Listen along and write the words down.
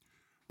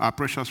Our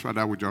precious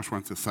Father, we just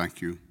want to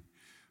thank you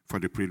for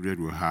the privilege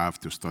we have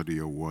to study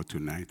your word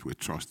tonight. We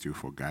trust you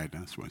for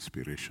guidance, for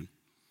inspiration,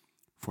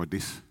 for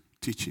this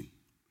teaching,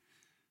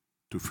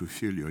 to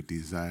fulfill your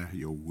desire,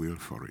 your will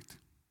for it.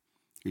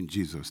 In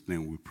Jesus'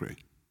 name we pray.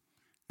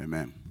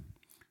 Amen.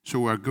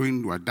 So we're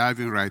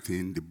diving right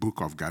in the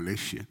book of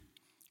Galatians.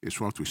 It's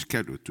what we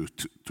scheduled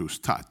to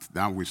start.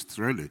 Now we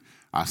really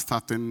are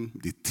starting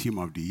the theme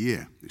of the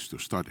year is to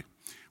study.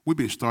 We've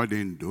been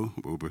studying though,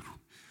 but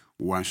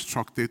we were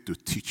instructed to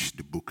teach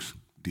the books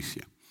this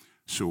year.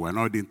 So we're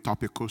not doing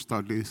topical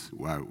studies,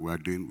 we're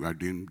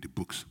doing the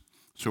books.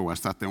 So we're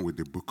starting with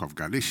the book of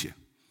Galatians.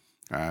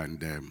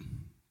 And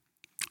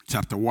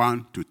chapter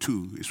 1 to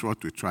 2 is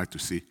what we try to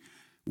see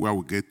where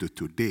we get to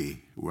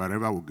today,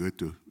 wherever we go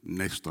to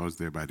next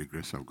Thursday by the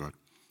grace of God.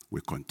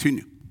 We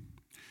continue.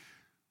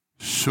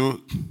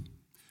 So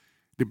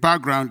the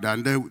background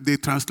and the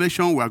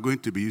translation we are going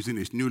to be using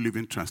is New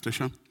Living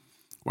Translation.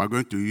 We're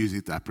going to use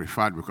it as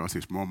preferred because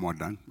it's more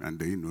modern and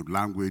the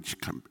language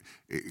can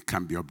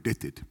be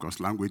updated because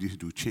languages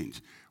do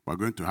change. We're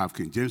going to have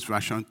King James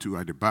Version 2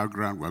 at the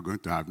background. We're going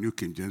to have New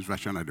King James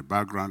Version at the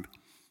background.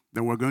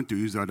 Then we're going to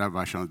use other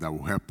versions that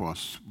will help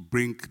us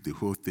bring the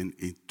whole thing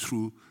in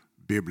true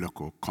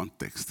biblical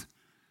context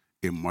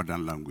in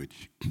modern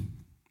language.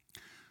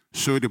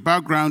 So the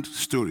background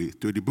story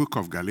to the book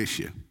of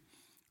Galatians,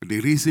 the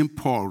reason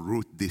Paul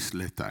wrote this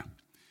letter,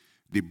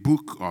 the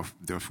book of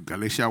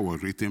Galatia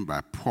was written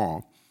by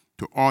Paul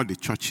to all the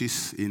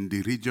churches in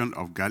the region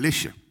of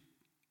Galatia,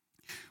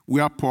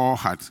 where Paul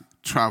had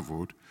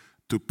traveled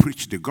to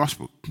preach the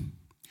gospel.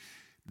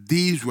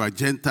 These were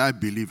Gentile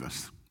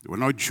believers. They were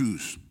not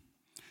Jews.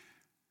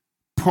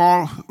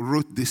 Paul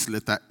wrote this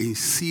letter in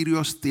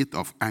serious state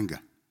of anger.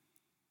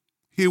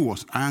 He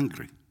was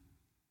angry.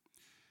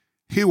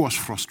 He was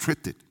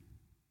frustrated.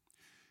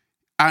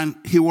 And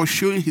he was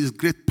showing his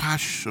great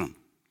passion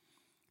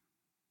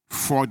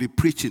for the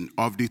preaching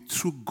of the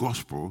true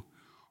gospel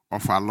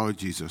of our Lord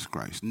Jesus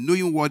Christ,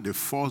 knowing what the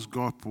false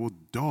gospel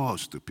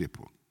does to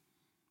people.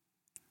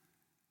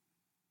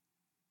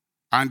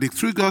 And the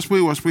true gospel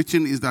he was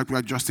preaching is that we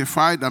are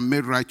justified and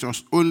made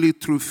righteous only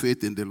through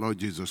faith in the Lord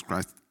Jesus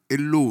Christ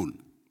alone,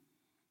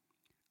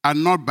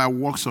 and not by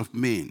works of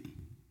men.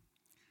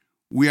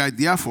 We are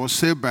therefore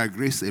saved by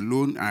grace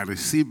alone and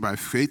received by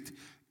faith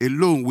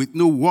alone, with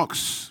no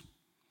works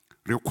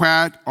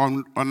required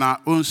on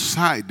our own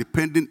side,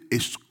 depending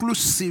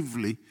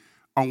exclusively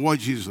on what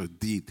Jesus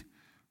did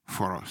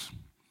for us.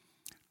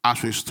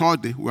 As we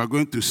study, we are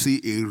going to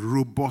see a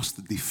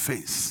robust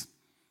defense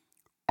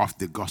of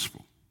the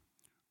gospel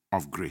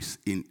of grace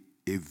in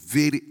a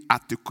very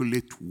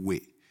articulate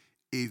way,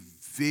 a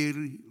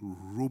very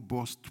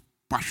robust,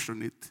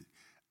 passionate,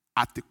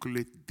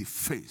 articulate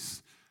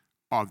defense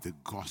of the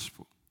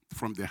gospel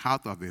from the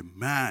heart of a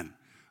man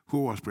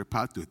who was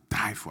prepared to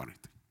die for it.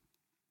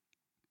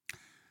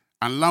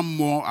 And learn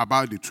more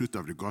about the truth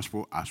of the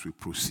gospel as we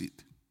proceed.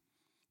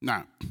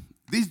 Now,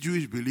 these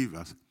Jewish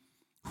believers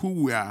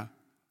who were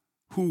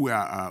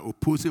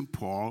opposing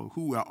Paul,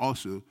 who were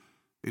also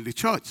in the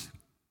church,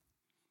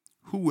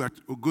 who were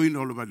going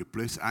all over the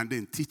place and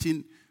then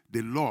teaching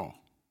the law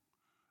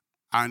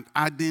and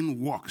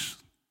adding works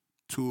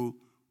to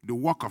the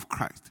work of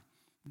Christ,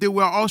 they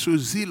were also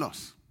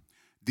zealous.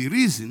 The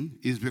reason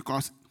is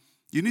because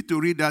you need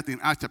to read that in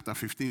Acts chapter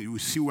 15. You will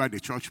see where the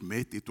church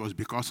met. It was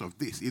because of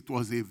this. It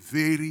was a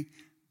very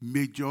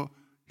major,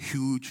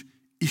 huge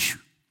issue.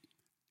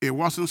 It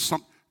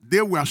wasn't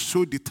they were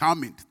so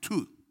determined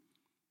too.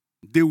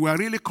 They were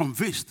really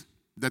convinced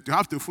that you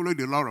have to follow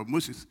the law of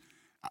Moses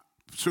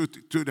so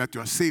that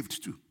you are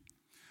saved too.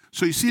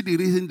 So you see the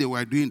reason they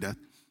were doing that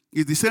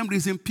is the same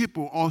reason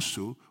people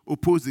also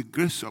oppose the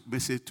grace of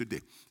message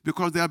today.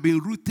 Because they have been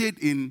rooted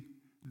in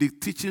the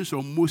teachings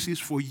of Moses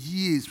for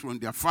years, from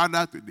their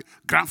father to their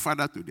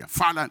grandfather to their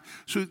father.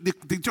 So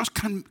they just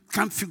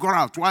can't figure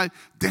out why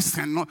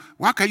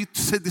can you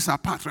set this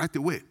apart right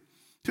away?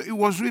 So it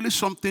was really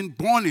something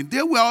born in.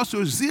 They were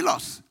also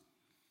zealous.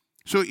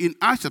 So in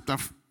Acts chapter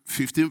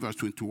 15, verse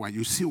 21,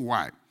 you see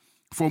why.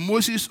 For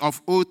Moses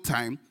of old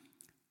time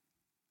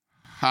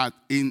had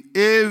in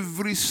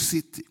every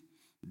city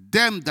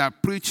them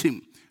that preach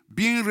him,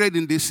 being read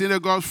in the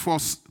synagogues for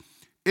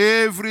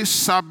every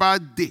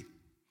Sabbath day.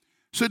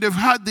 So they've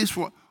had this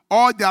for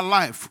all their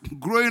life,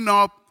 growing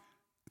up,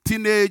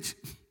 teenage,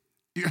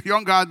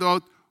 young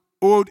adult,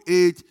 old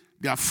age,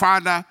 their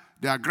father,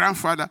 their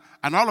grandfather,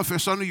 and all of a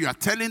sudden you are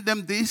telling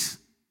them this.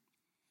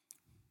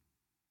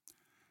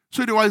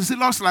 So they were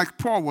zealous like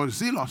Paul was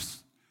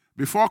zealous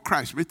before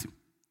Christ met him.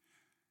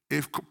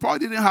 If Paul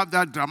didn't have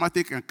that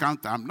dramatic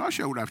encounter, I'm not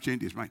sure he would have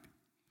changed his mind.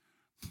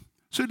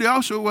 So they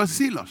also were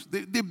zealous.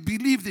 They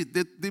believed it.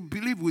 They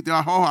believed with their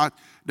whole heart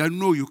that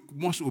no, you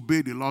must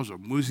obey the laws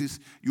of Moses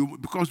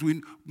because we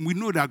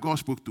know that God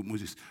spoke to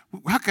Moses.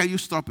 How can you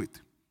stop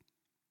it?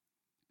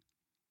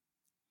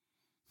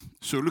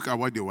 So look at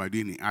what they were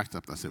doing in Acts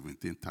chapter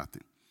 17,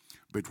 13.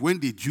 But when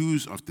the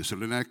Jews of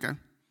Thessalonica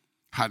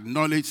had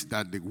knowledge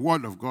that the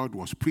word of God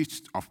was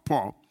preached of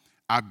Paul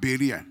at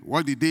Berea,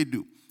 what did they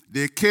do?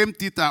 They came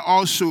thither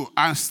also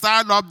and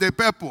stirred up the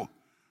people.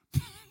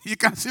 You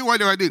can see what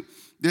they were doing.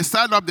 They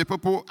stirred up the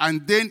people,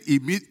 and then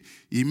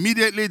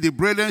immediately the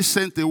brethren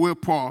sent away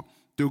Paul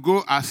to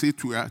go as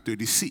it were to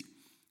the sea.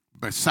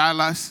 But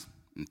Silas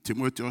and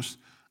Timotheus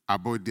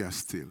abode there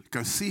still. You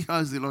can see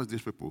how zealous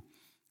these people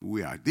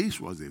were. This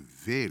was a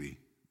very,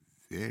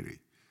 very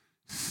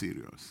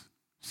serious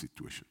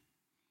situation.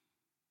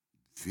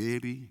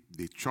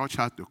 The church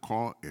had to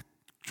call a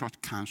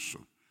church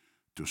council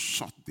to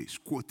sort this,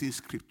 quoting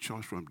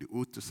scriptures from the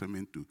Old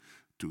Testament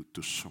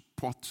to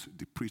support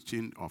the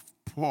preaching of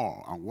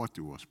Paul and what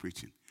he was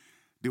preaching.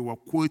 They were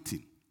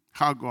quoting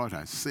how God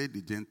has said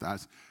the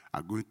Gentiles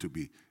are going to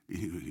be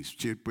his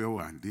children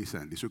and this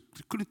and this. So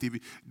couldn't even,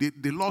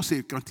 the law said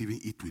you can't even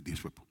eat with these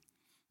people.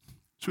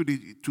 So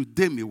to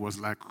them it was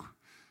like,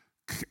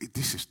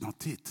 this is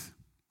not it.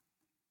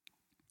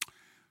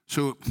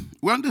 So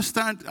we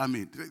understand,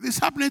 this is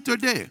happening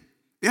today.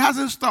 It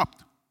hasn't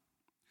stopped.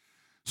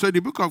 So the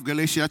book of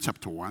Galatians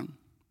chapter 1,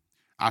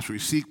 as we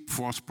see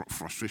false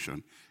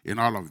frustration in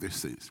all of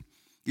these things,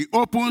 it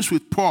opens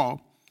with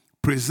Paul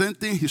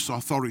presenting his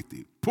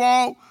authority.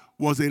 Paul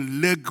was a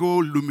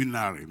legal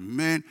luminary.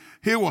 Man,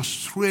 he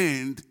was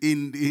trained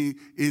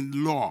in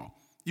law.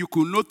 You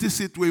could notice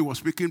it when he was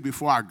speaking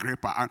before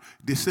Agrippa, and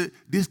they said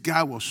this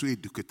guy was so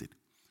educated.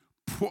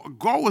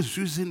 God was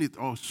using it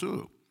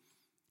also.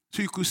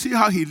 So you could see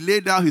how he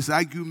laid out his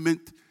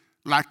argument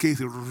like a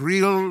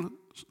real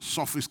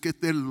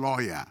sophisticated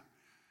lawyer.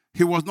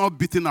 He was not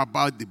beating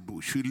about the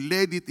bush. He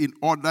laid it in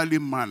orderly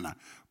manner,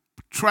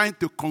 trying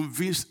to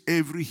convince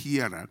every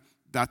hearer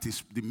that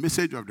the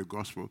message of the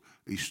gospel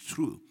is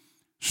true.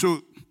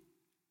 So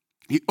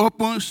he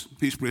opens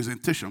his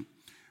presentation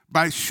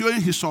by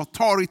showing his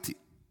authority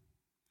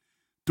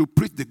to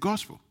preach the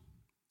gospel.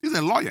 He's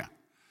a lawyer.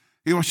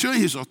 He was showing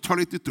his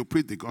authority to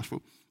preach the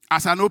gospel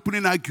as an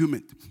opening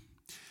argument.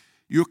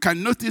 You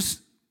can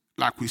notice,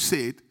 like we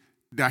said,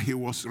 that he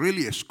was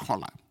really a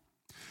scholar.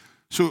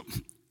 So,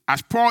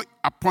 as Paul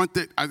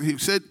appointed, as he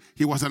said,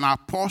 he was an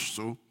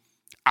apostle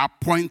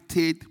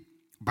appointed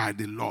by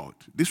the Lord.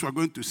 This we're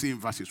going to see in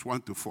verses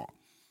 1 to 4.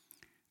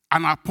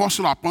 An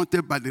apostle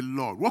appointed by the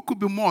Lord. What could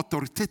be more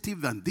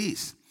authoritative than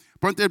this?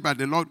 Appointed by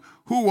the Lord,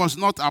 who was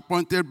not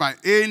appointed by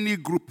any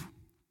group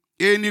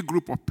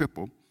of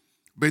people,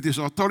 but his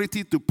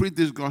authority to preach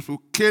this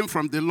gospel came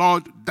from the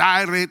Lord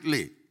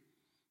directly,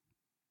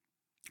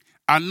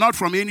 and not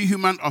from any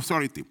human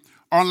authority.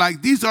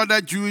 Unlike these other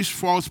Jewish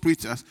false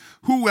preachers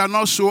who were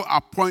not so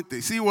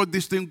appointed. See, he was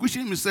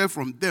distinguishing himself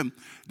from them,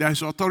 that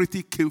his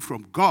authority came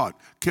from God,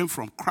 came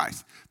from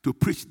Christ to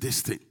preach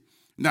this thing.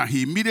 Now,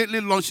 he immediately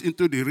launched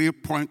into the real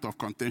point of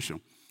contention.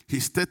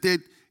 He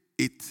stated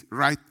it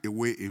right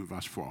away in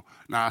verse 4.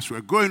 Now, as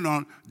we're going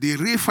on, the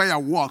real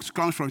fireworks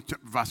comes from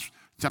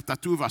chapter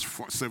 2, verse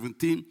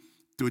 17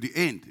 to the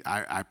end.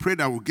 I pray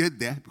that we'll get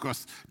there,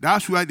 because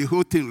that's where the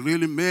whole thing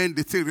really,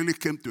 the thing really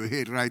came to a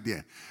head right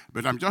there.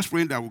 But I'm just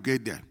praying that we'll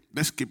get there.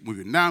 Let's keep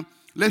moving. Now,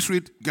 let's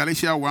read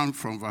Galatians 1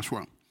 from verse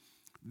 1.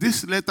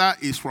 This letter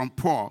is from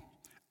Paul,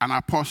 an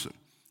apostle.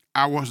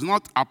 I was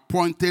not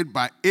appointed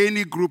by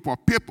any group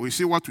of people, you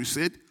see what we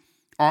said,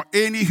 or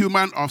any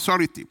human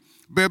authority,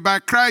 but by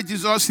Christ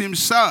Jesus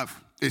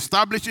himself,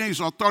 establishing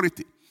his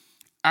authority,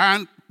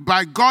 and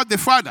by God the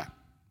Father,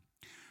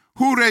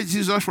 who raised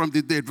Jesus from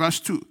the dead. Verse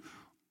 2.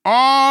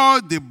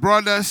 All the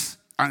brothers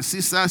and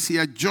sisters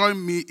here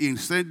join me in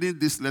sending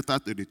this letter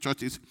to the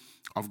churches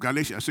of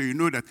Galatia. So you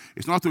know that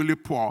it's not only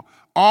Paul.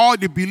 All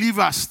the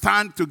believers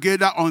stand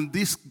together on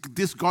this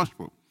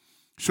gospel.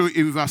 So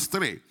in verse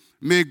 3,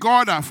 may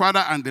God our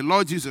Father and the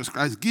Lord Jesus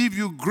Christ give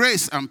you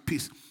grace and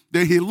peace.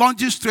 Then he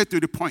lunges straight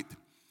to the point.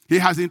 He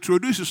has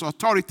introduced his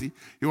authority.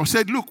 He was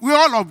said, look, we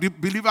all of the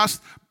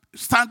believers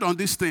stand on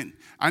this thing.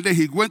 And then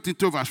he went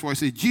into verse 4. He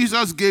said,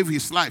 Jesus gave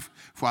his life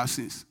for our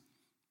sins.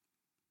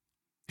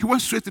 He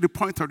went straight to the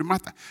point of the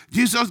matter.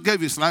 Jesus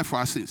gave his life for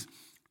our sins.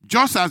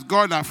 Just as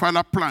God our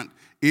Father planned,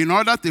 in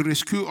order to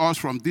rescue us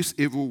from this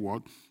evil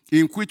world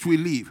in which we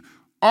live.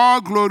 All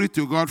glory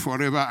to God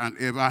forever and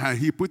ever. And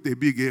he put a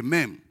big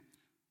amen.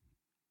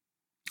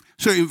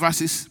 So in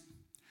verses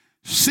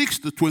 6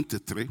 to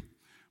 23,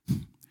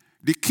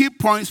 the key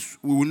points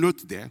we will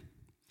note there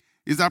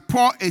is that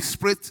Paul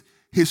expressed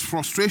his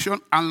frustration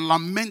and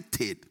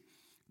lamented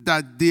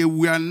that they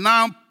were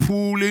now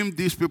pulling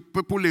these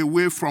people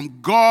away from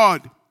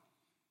God.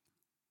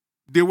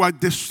 They were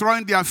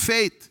destroying their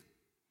faith.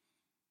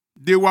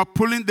 They were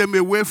pulling them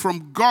away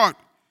from God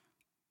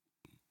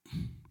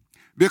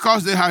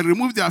because they had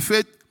removed their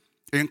faith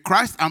in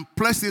Christ and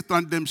placed it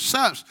on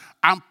themselves.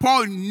 And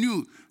Paul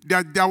knew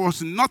that there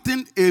was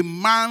nothing a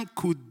man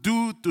could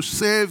do to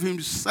save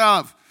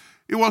himself.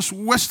 It was a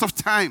waste of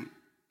time.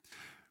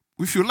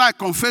 If you like,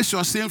 confess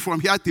your sin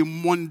from here till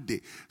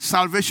Monday.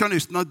 Salvation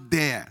is not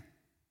there.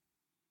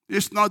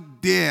 It's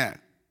not there.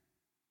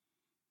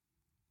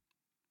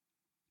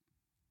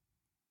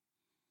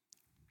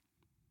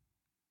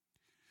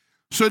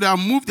 So they have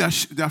moved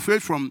their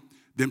faith from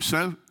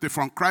themselves,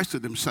 from Christ to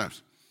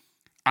themselves.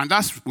 And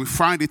we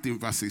find it in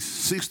verses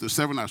 6 to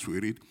 7 as we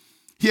read.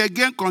 He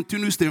again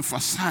continues to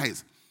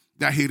emphasize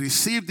that he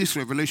received this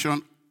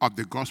revelation of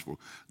the gospel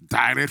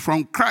direct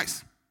from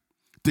Christ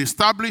to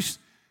establish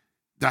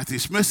that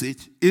his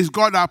message is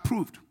God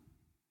approved.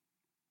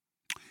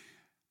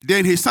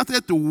 Then he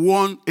started to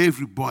warn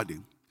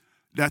everybody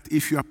that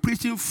if you are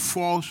preaching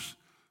false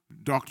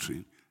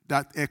doctrine,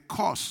 that a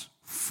curse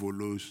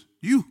follows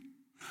you.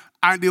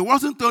 And it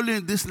wasn't only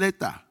in this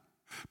letter.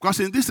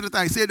 Because in this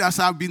letter, he said, as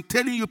I've been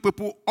telling you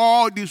people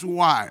all this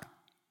while.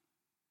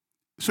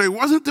 So it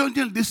wasn't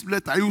only in this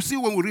letter. You see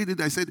when we read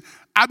it, I said,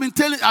 I've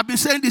been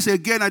saying this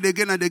again and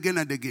again and again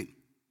and again.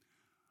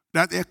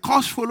 That a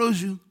curse follows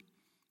you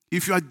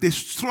if you are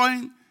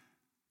destroying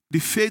the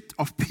faith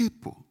of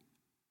people.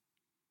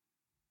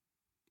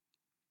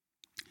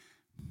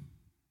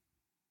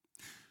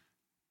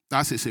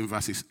 That is in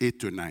verses 8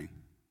 to 9.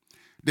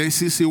 Then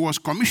since he was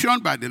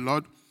commissioned by the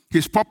Lord,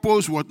 his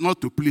purpose was not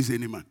to please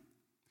any man.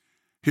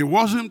 He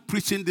wasn't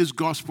preaching this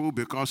gospel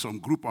because some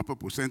group of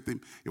people sent him.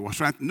 He was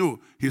trying to,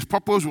 no, his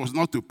purpose was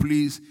not to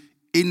please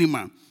any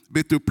man,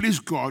 but to please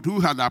God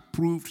who had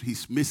approved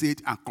his message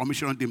and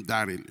commissioned him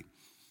directly.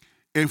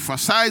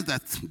 Emphasize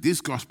that this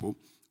gospel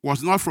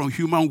was not from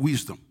human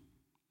wisdom,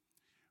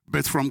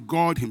 but from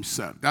God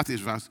himself. That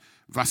is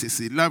verses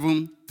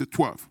 11 to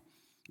 12.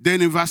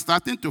 Then in verse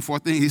 13 to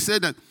 14, he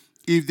said that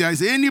if there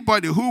is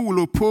anybody who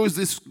will oppose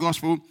this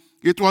gospel,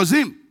 it was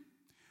him,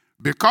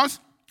 because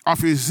of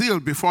his zeal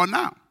before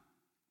now.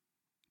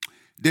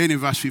 Then in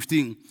verse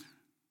 15,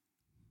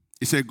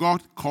 he said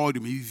God called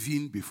him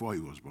even before he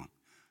was born,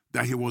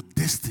 that he was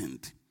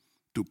destined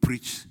to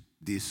preach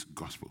this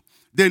gospel.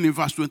 Then in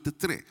verse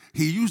 23,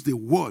 he used the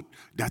word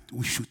that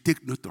we should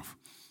take note of.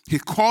 He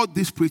called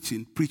this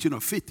preaching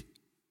of faith.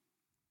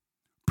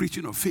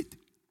 Preaching of faith.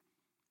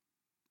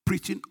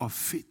 Preaching of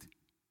faith.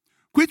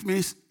 Which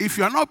means if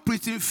you are not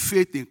preaching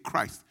faith in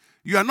Christ,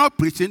 you are not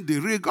preaching the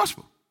real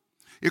gospel.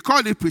 He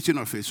called it preaching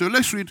of faith. So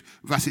let's read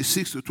verses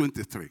 6 to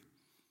 23.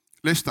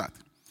 Let's start.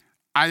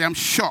 I am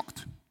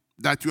shocked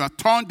that you are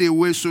turned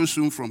away so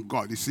soon from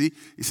God. You see,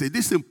 he said,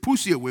 this thing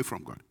pushes you away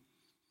from God.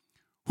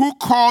 Who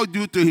called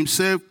you to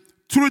himself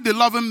through the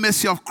loving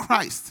mercy of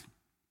Christ.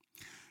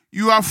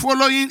 You are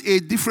following a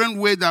different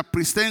way that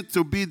pretends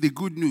to be the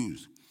good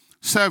news.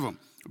 7.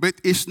 But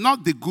it's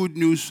not the good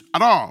news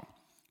at all.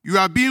 You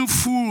are being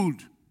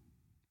fooled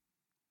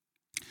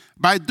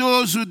by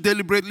those who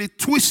deliberately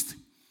twist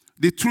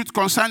the truth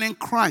concerning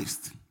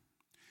Christ.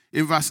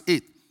 In verse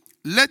 8,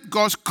 let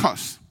God's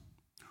curse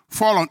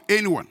fall on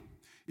anyone,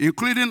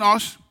 including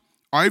us,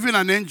 or even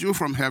an angel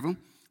from heaven,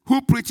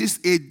 who preaches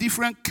a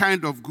different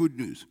kind of good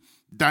news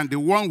than the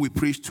one we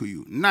preach to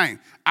you. 9,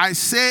 I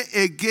say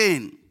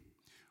again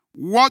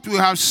what we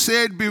have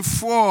said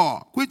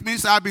before, which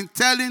means I've been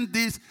telling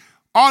this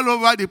all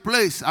over the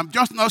place. I'm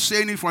just not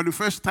saying it for the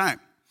first time.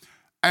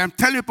 I am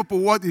telling people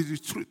what is the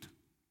truth.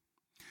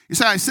 He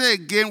said, I say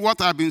again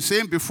what I've been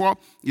saying before.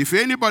 If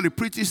anybody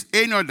preaches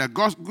any other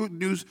God's good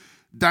news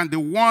than the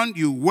one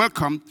you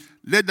welcome,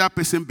 let that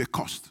person be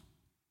cursed.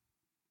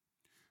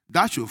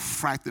 That should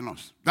frighten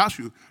us. That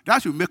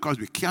should make us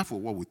be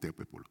careful what we tell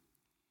people.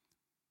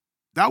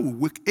 That will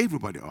wake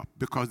everybody up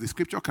because the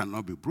scripture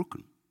cannot be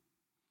broken.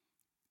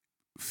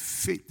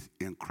 Faith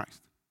in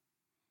Christ.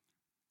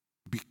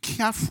 Be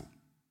careful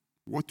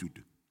what you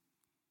do.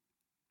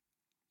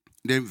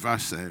 Then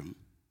verse 10.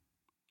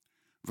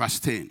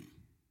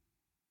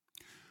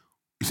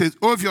 He says,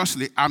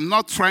 obviously, I'm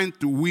not trying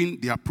to win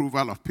the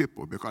approval of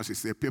people because he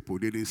said people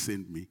didn't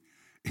send me.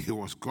 It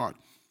was God.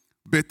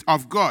 But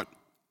of God,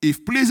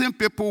 if pleasing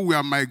people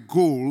were my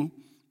goal,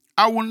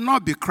 I will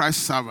not be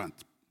Christ's servant.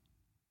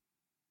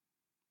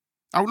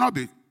 I will not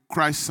be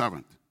Christ's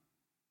servant.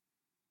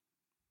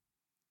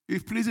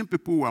 If pleasing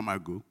people were my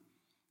goal,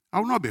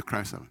 I will not be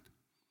Christ's servant.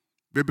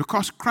 But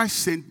because Christ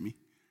sent me,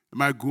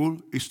 my goal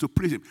is to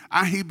please him.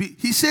 And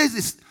he says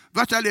this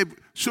virtually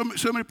so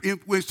many,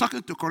 when he's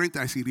talking to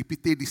Corinthians, he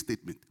repeated this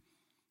statement.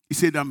 He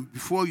said, I'm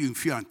before you in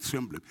fear and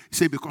trembling. He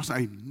said, because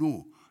I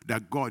know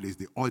that God is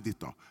the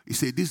auditor. He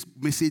said, this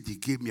message he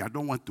gave me, I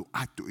don't want to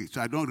add to it,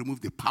 so I don't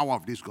remove the power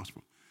of this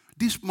gospel.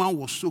 This man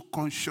was so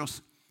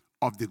conscious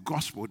of the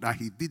gospel that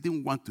he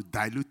didn't want to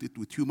dilute it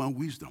with human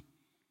wisdom.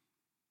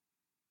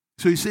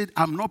 So he said,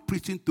 I'm not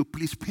preaching to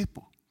please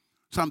people.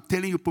 So I'm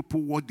telling you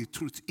people what the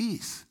truth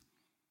is.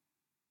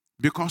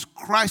 Because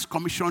Christ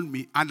commissioned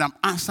me and I'm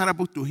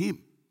answerable to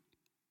him.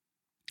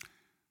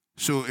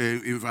 So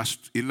in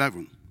verse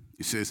 11,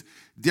 it says,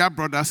 dear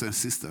brothers and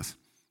sisters,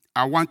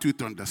 I want you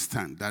to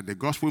understand that the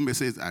gospel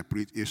message I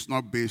preach is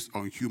not based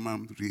on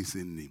human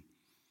reasoning.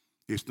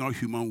 It's not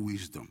human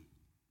wisdom.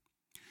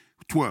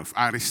 12,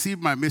 I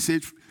received my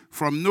message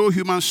from no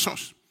human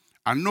source,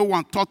 and no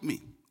one taught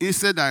me.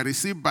 Instead, I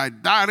received by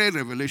direct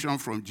revelation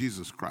from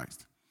Jesus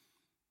Christ.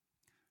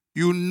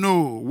 You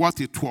know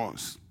what it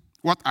was,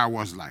 what I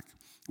was like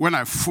when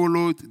I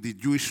followed the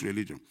Jewish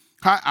religion.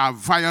 How I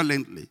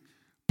violently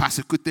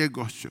persecuted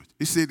God's church.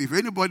 He said, if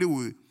anybody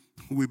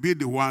will be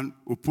the one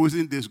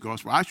opposing this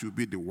gospel, I should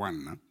be the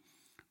one.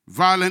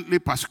 Violently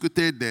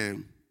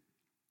persecuted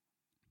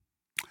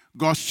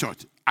God's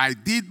church I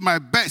did my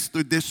best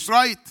to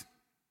destroy it.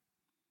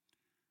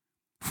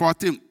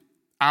 14.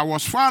 I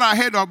was far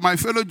ahead of my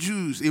fellow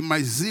Jews in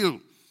my zeal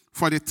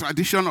for the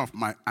tradition of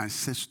my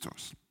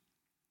ancestors.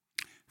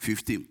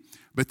 15.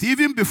 But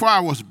even before I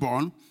was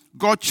born,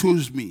 God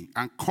chose me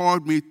and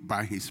called me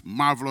by his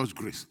marvelous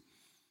grace.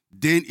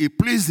 Then it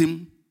pleased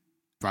him,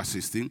 verse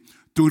 16,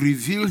 to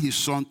reveal his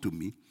son to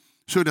me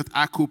so that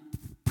I could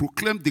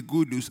proclaim the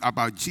good news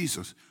about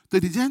Jesus to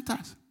the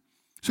Gentiles.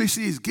 So you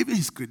see, he's giving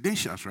his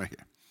credentials right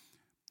here.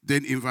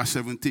 Then in verse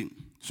 16,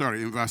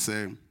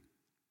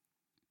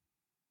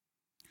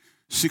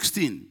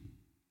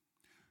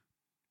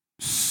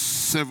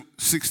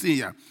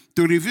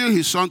 to reveal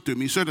his son to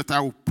me so that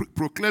I will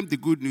proclaim the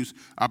good news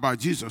about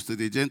Jesus to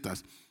the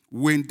Gentiles.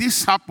 When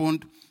this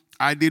happened,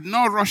 I did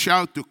not rush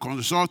out to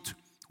consult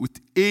with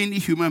any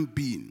human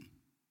being.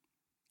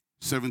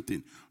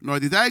 17. Nor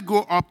did I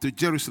go up to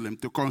Jerusalem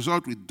to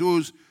consult with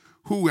those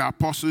who were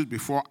apostles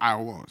before I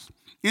was.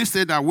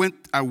 Instead, I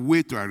went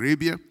away to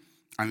Arabia,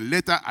 and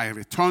later I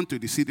returned to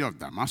the city of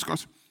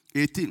Damascus.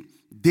 18.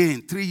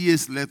 Then, 3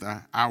 years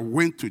later, I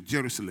went to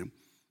Jerusalem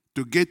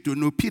to get to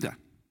know Peter.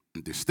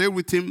 And they stayed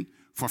with him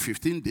for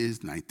 15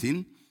 days,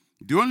 19.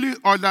 The only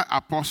other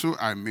apostle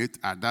I met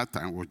at that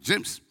time was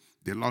James,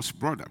 the lost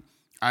brother.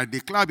 I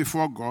declare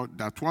before God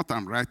that what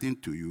I'm writing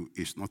to you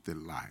is not a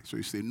lie. So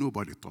you say,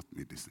 nobody taught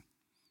me this thing.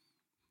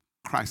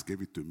 Christ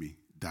gave it to me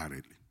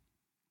directly.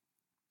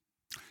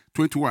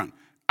 21.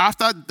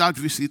 After that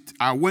visit,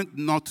 I went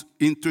not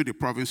into the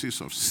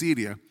provinces of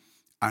Syria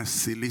and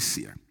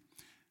Cilicia.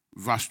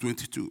 Verse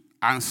 22.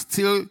 And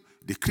still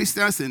the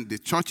Christians and the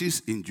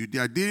churches in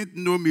Judea didn't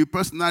know me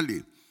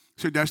personally.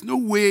 So there's no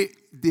way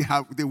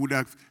they would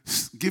have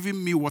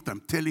given me what I'm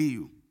telling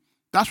you.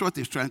 That's what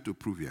he's trying to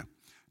prove here.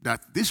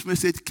 That this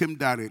message came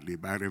directly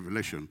by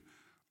revelation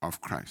of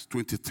Christ.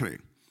 23.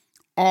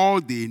 All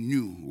they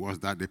knew was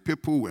that the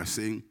people were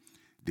saying,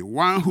 the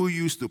one who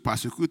used to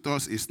persecute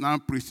us is now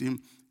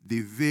preaching the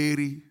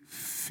very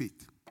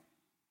faith.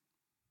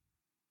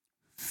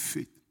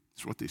 Faith.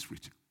 That's what he's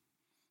preaching.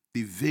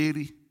 The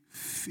very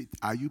faith.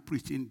 Are you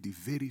preaching the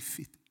very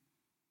faith?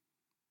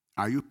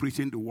 Are you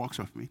preaching the works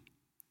of men?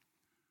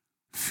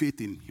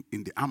 Faith in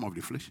the arm of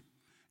the flesh.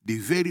 The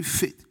very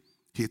faith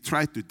he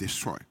tried to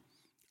destroy.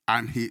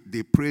 And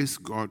they praise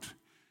God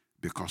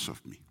because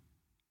of me.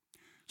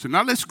 So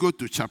now let's go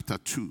to chapter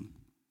 2,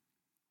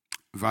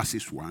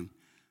 verses 1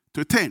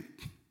 to 10.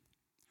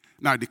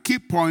 Now the key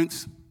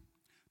points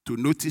to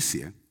notice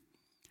here,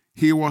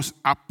 he was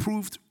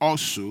approved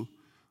also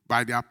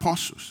by the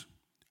apostles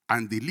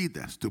and the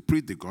leaders to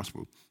preach the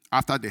gospel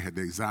after they had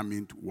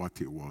examined what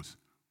he was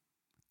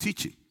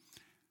teaching.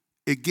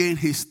 Again,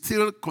 he's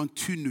still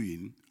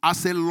continuing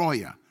as a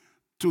lawyer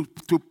to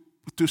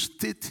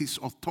state his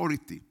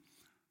authority,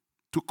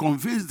 to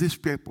convince these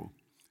people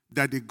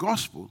that the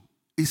gospel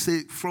is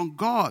from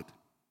God.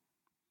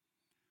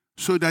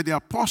 So that the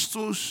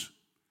apostles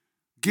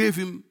gave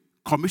him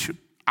commission,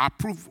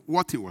 approved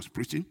what he was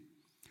preaching.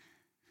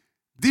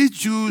 These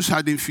Jews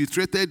had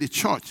infiltrated the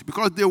church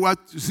because they were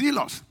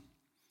zealous.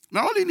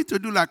 Now all you need to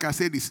do, like I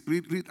said, is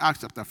read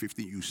Acts chapter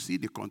 15. You see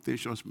the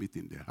contentious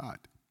meeting they had.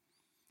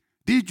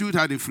 These Jews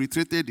had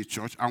infiltrated the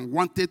church and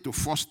wanted to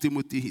force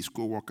Timothy, his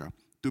co-worker,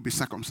 to be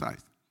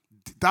circumcised.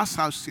 That's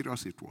how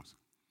serious it was.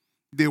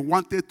 They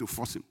wanted to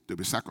force him to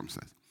be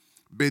circumcised,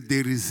 but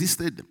they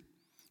resisted them.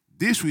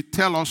 This will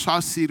tell us how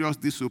serious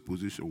this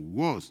opposition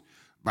was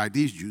by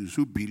these Jews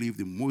who believed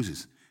in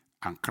Moses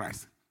and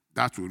Christ.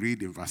 That we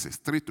read in verses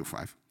 3 to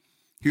 5.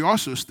 He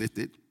also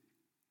stated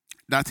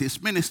that his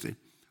ministry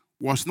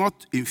was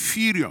not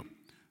inferior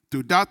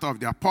to that of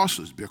the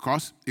apostles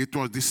because it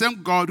was the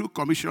same God who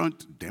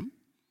commissioned them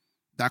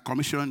that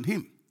commissioned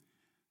him.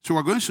 So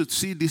we're going to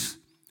see these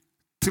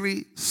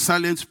 3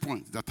 salient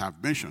points that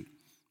I've mentioned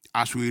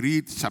as we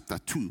read chapter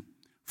 2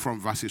 from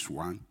verses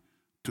 1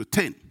 to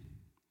 10.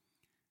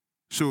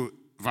 So,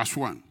 verse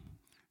 1.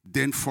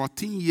 Then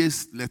 14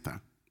 years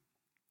later,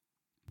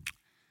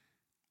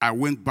 I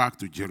went back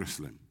to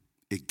Jerusalem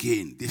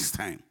again, this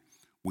time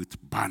with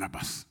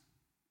Barnabas.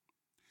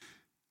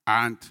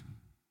 And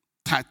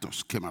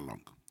Titus came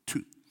along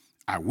too.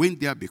 I went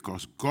there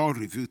because God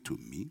revealed to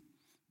me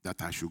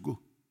that I should go.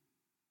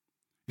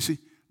 You see,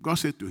 God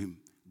said to him,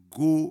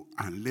 go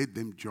and let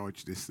them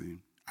judge this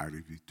thing I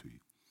revealed to you.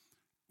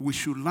 We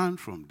should learn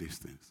from these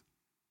things.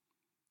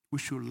 We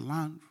should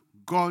learn.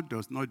 God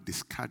does not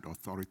discard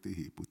authority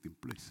he put in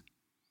place.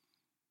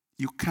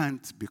 You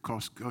can't,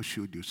 because God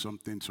showed you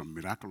something, some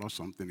miraculous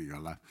something in your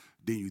life,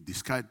 then you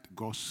discard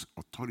God's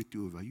authority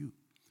over you.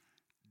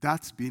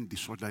 That's being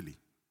disorderly.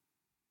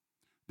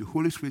 The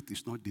Holy Spirit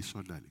is not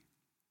disorderly.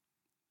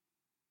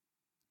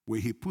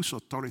 When he puts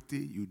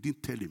authority, you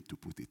didn't tell him to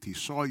put it. He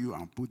saw you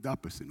and put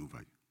that person over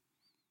you.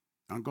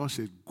 And God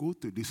said, go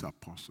to these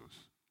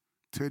apostles.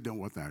 Tell them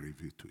what I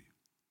revealed to you.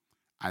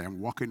 I am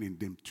working in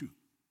them too,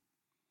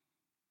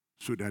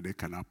 so that they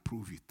can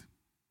approve it.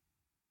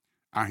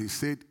 And he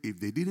said, if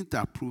they didn't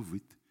approve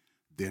it,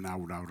 then I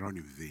would have run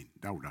in vain.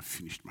 That would have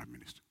finished my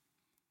ministry.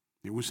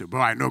 He would say, but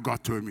I know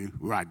God told me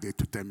who are they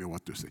to tell me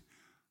what to say.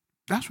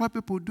 That's what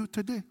people do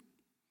today.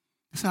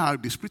 They say,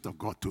 the Spirit of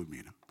God told me.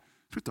 The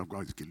Spirit of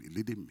God is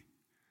leading me.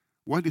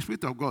 When the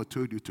Spirit of God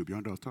told you to be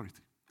under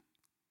authority,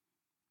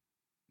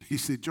 He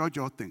said, judge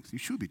all things. You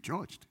should be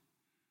judged.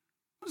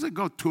 I said,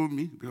 God told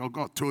me, because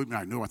God told me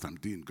I know what I'm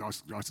doing.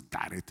 God's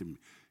directing me.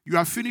 You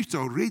are finished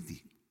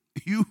already.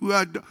 You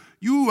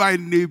are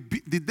in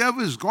the devil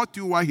has got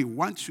you where he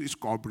wants you. It's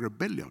called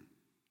rebellion.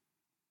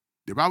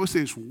 The Bible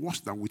says it's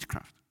worse than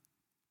witchcraft.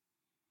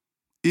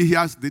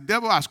 The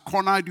devil has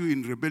cornered you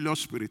in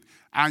rebellious spirit,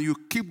 and you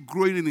keep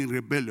growing in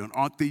rebellion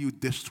until you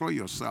destroy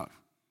yourself.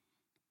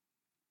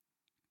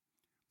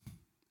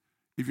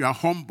 If you are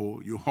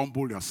humble, you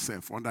humble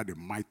yourself under the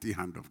mighty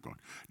hand of God.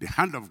 The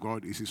hand of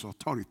God is His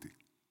authority.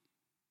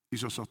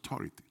 It's His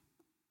authority.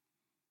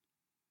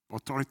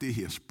 Authority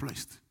He has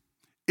placed.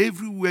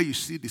 Everywhere you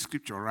see the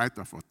scripture right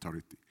of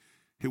authority,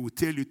 He will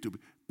tell you to be.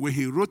 When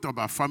He wrote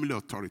about family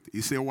authority,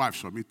 He said, wives,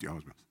 submit to your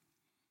husbands.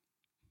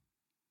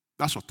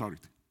 That's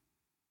authority.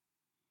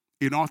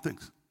 In all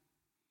things.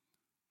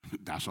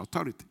 That's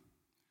authority.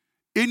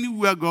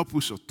 Anywhere God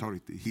puts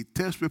authority, He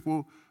tells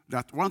people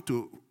that want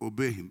to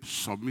obey Him,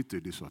 submit to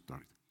this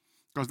authority.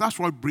 Because that's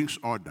what brings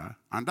order,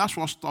 and that's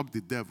what stops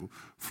the devil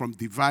from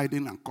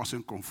dividing and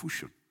causing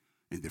confusion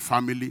in the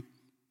family,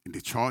 in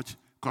the church.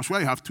 Because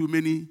where you have too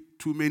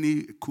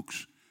many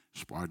cooks,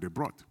 spoil the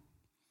broth.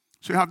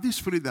 So you have this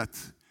spirit that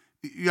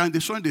you are in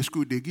the Sunday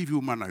school, they give you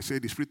manna. I say,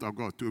 the Spirit of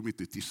God told me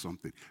to teach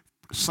something.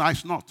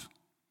 Size not.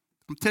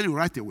 I'm telling you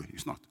right away,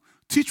 it's not.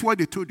 Teach what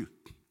they told you.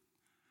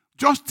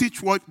 Just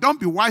teach what. Don't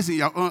be wise in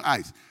your own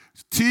eyes.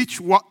 Teach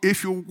what.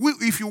 If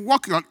you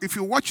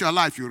watch your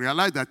life, you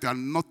realize that you are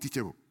not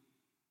teachable.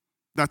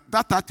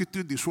 That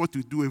attitude is what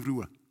you do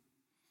everywhere.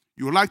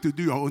 You like to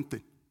do your own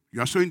thing.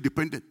 You are so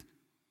independent.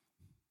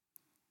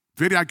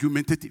 Very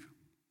argumentative.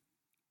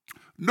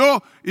 No,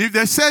 if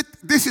they said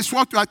this is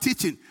what you are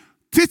teaching,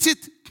 teach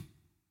it.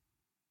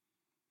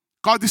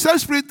 Because the same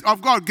Spirit of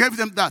God gave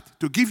them that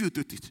to give you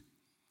to teach.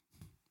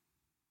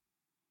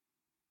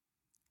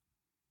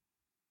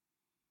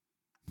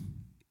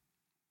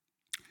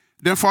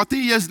 Then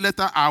 14 years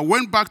later, I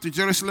went back to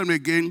Jerusalem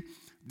again,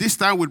 this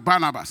time with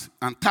Barnabas,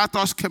 and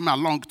Titus came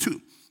along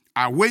too.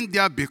 I went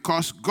there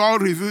because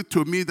God revealed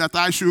to me that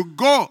I should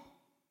go.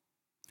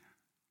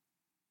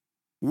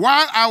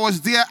 While I was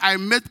there, I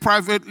met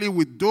privately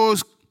with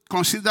those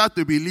considered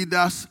to be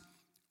leaders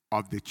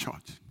of the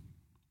church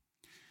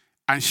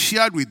and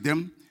shared with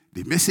them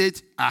the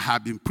message I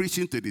had been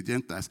preaching to the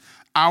Gentiles.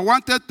 I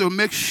wanted to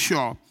make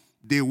sure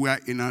they were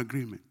in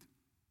agreement,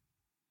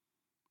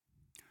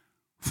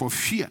 for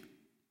fear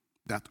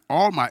that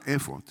all my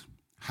effort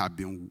had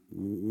been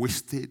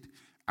wasted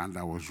and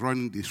I was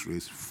running this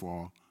race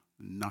for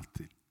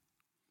nothing.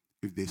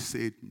 If they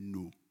said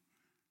no,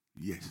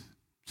 yes,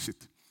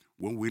 sit.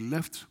 When we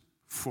left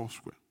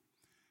Foursquare,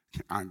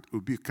 and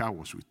Obika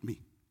was with me,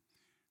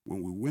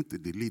 when we went to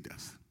the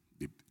leaders,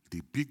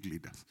 the big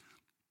leaders,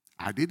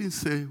 I didn't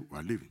say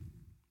we're leaving.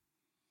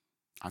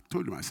 I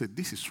told them, I said,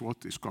 this is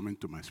what is coming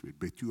to my spirit,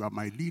 but you are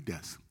my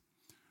leaders,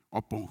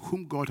 upon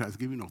whom God has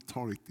given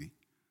authority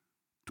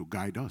to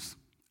guide us.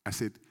 I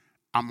said,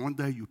 I'm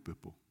under you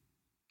people.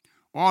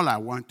 All I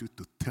want you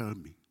to tell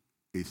me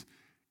is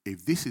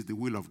if this is the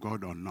will of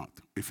God or not.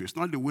 If it's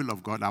not the will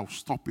of God, I'll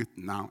stop it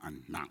now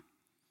and now.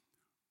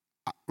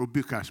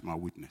 Obika is my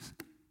witness.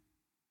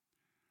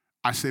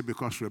 I say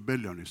because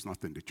rebellion is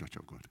not in the church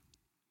of God.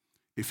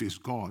 If it's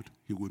God,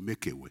 He will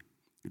make a way.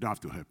 You don't have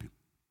to help Him.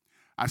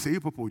 I say,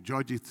 you people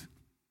judge it.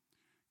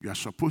 You are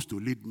supposed to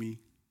lead me.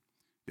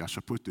 You are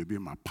supposed to be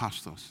my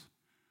pastors.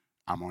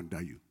 I'm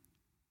under you.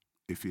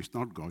 If it's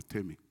not God,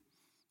 tell me.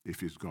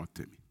 If it's God,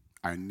 tell me.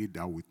 I need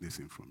that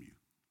witnessing from you.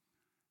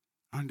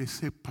 And they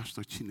say,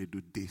 Pastor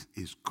Chinedu, this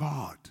is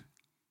God.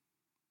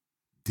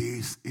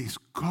 This is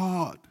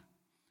God.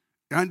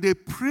 And they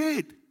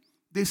prayed.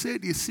 They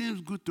said, it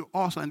seems good to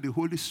us and the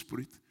Holy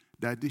Spirit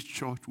that this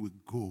church will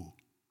go.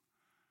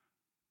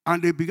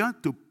 And they began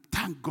to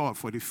thank God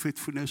for the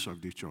faithfulness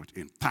of the church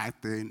in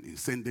tithing, in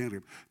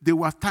sending. They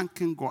were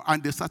thanking God,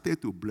 and they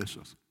started to bless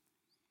us.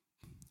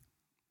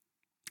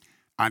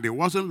 And it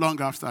wasn't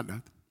long after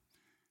that,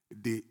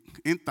 the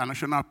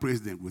international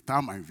president,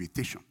 without my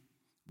invitation,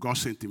 God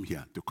sent him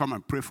here to come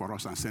and pray for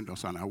us and send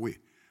us on our way.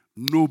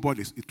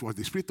 It was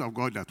the Spirit of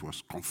God that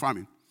was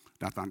confirming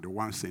that I'm the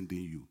one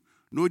sending you.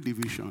 No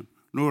division,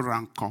 no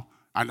rancor.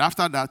 And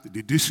after that,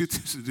 the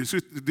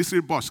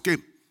district boss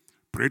came,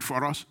 prayed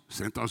for us,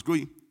 sent us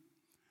going.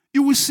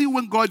 You will see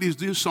when God is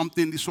doing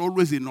something, it's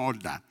always in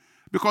order.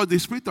 Because the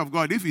Spirit of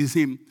God, if it's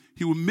Him,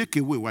 He will make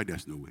a way where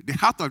there's no way. The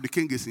heart of the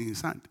king is in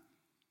His hand.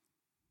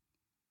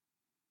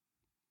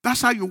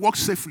 That's how you walk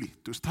safely,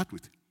 to start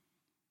with.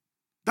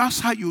 That's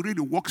how you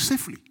really walk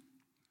safely.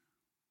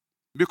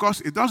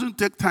 Because it doesn't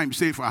take time,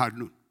 say, if I had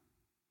known.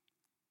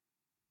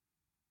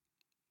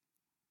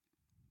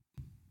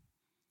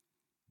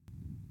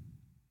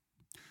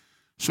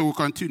 So we'll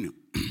continue.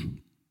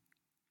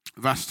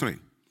 Verse 3.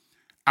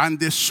 And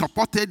they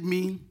supported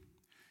me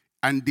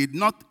and did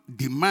not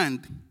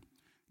demand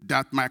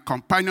that my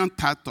companion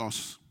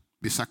Titus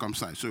be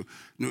circumcised. So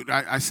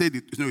I said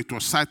it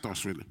was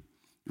Titus really.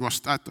 It was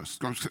Titus.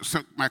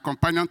 My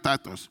companion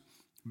Titus,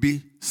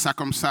 be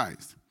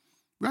circumcised.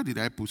 Where did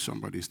I put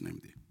somebody's name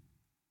there?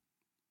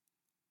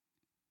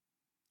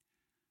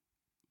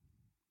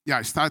 Yeah,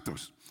 it's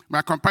Titus.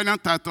 My companion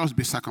Titus,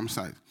 be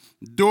circumcised.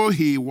 Though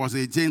he was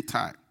a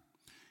Gentile.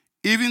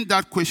 Even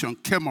that question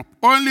came up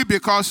only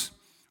because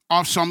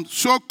of some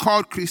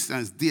so-called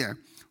Christians there,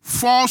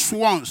 false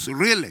ones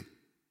really,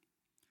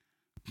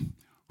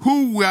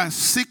 who were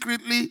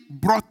secretly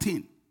brought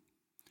in.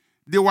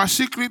 They were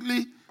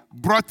secretly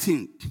brought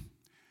in.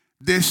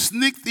 They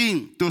sneaked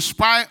in to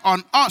spy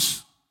on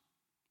us.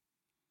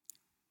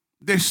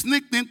 They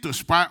sneaked in to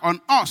spy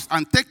on us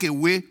and take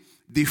away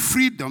the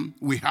freedom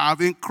we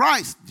have in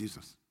Christ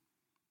Jesus.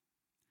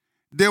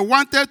 They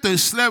wanted to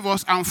enslave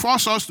us and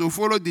force us to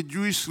follow the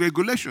Jewish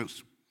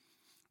regulations.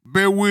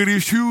 But we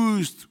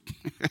refused.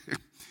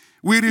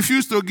 We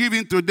refused to give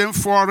in to them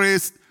for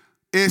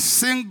a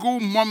single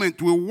moment.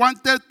 We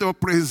wanted to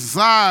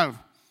preserve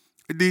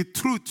the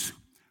truth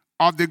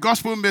of the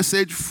gospel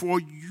message for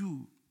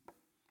you.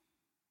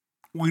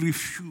 We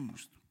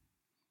refused.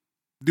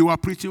 They were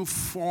preaching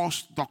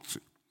false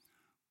doctrine.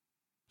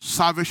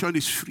 Salvation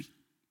is free,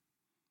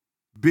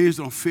 based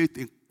on faith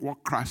in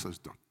what Christ has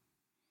done.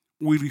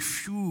 We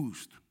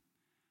refused,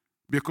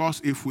 because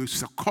if we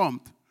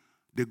succumbed,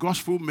 the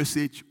gospel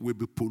message will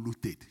be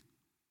polluted.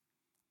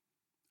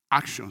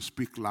 Action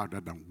speaks louder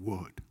than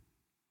word.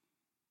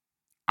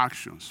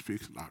 Action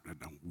speaks louder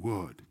than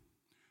word.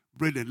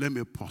 Brethren, let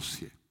me pause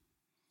here.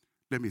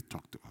 Let me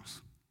talk to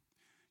us.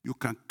 You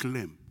can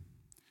claim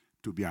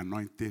to be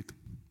anointed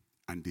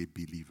and a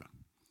believer.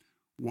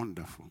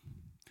 Wonderful.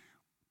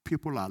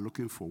 People are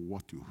looking for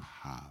what you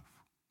have.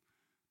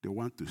 They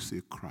want to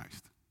see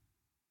Christ.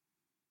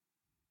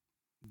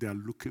 They are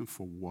looking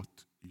for what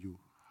you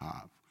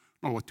have,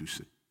 not what you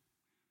say.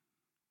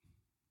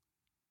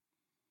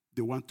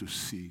 They want to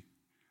see,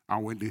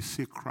 and when they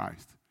see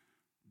Christ,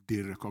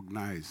 they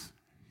recognize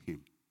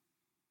him.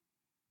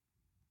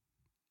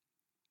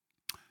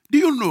 Do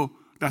you know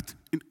that,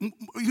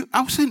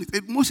 I was saying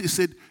it, Moses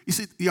said,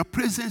 your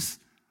presence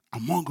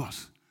among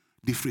us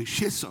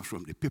differentiates us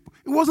from the people.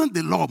 It wasn't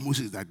the law of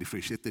Moses that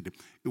differentiated them.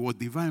 It was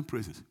divine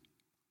presence.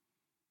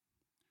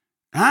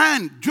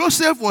 And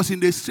Joseph was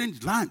in a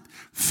strange land.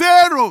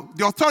 Pharaoh,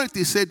 the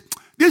authority, said,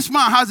 this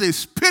man has a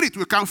spirit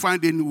we can't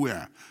find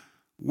anywhere.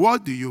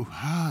 What do you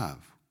have?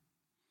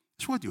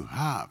 It's what you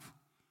have.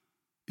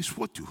 It's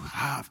what you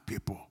have,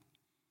 people.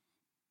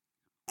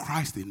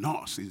 Christ in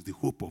us is the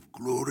hope of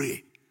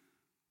glory.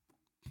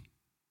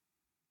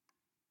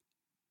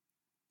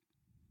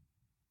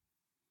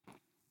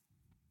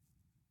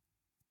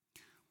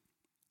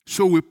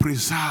 So we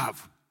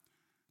preserve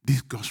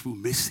this gospel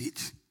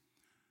message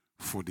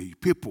for the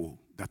people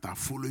that are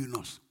following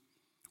us.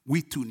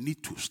 We too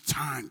need to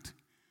stand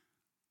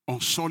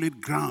on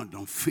solid ground,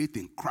 on faith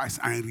in Christ,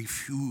 and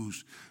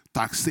refuse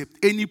to accept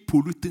any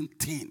polluting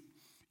thing.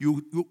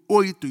 You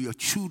owe it to your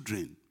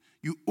children.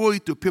 You owe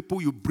it to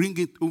people you bring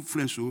it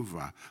influence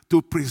over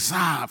to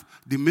preserve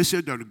the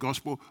message of the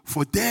gospel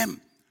for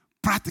them.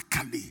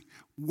 Practically,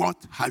 what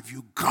have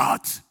you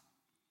got?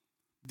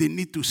 They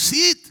need to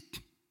see it.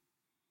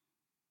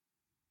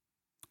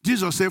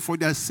 Jesus said, for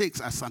their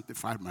sakes I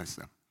sanctified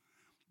myself.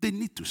 They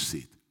need to see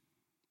it.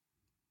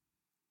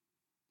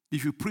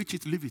 If you preach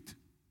it, leave it.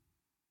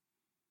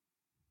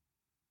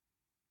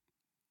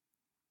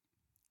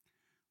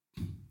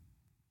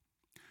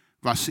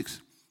 Verse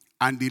 6.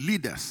 And the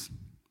leaders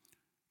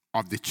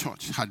of the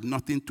church had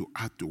nothing to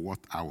add to what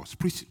I was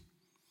preaching.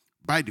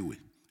 By the way,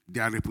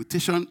 their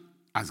reputation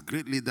as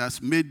great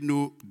leaders made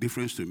no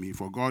difference to me,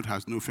 for God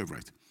has no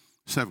favorite.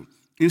 7.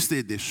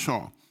 Instead, they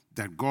saw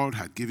that God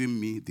had given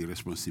me the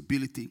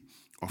responsibility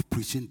of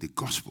preaching the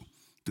gospel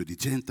to the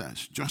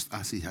Gentiles, just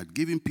as he had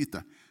given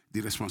Peter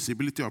the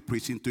responsibility of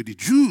preaching to the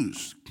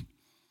Jews.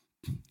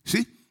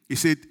 See, he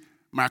said,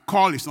 my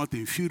call is not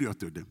inferior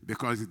to them,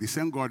 because it's the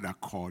same God that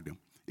called them.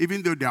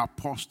 Even though they are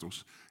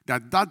apostles,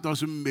 that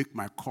doesn't make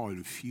my call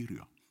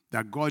inferior.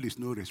 That God is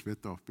no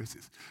respecter of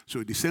persons.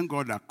 So the same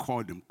God that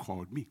called them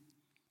called me.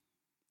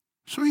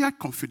 So he had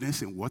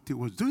confidence in what he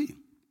was doing.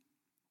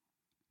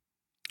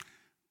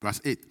 Verse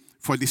 8.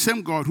 For the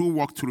same God who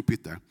walked through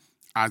Peter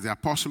as the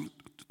apostle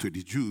to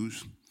the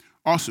Jews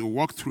also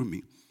walked through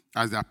me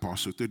as the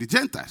apostle to the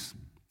Gentiles.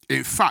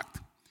 In fact,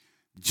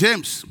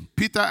 James,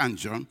 Peter, and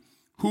John,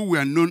 who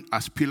were known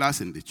as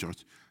pillars in the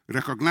church,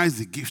 recognized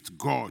the gift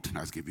God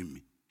has given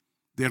me.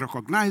 They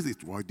recognized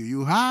it. What do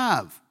you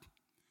have?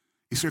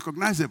 It's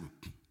recognizable.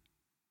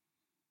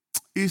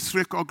 It's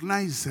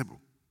recognizable.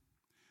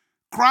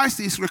 Christ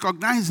is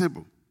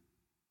recognizable.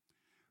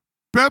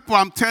 People,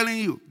 I'm telling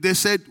you, they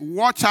said,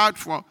 watch out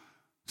for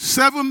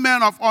 7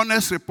 men of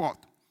honest report,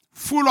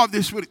 full of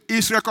the Spirit.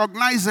 It's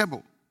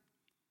recognizable.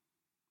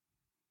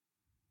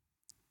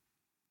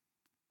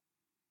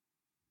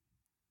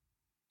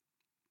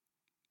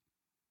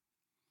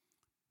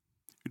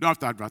 You don't have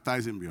to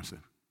advertise him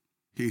yourself.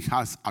 He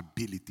has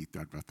ability to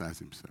advertise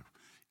himself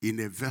in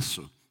a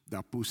vessel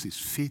that puts his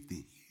faith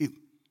in him.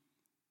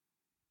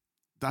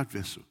 that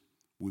vessel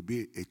will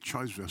be a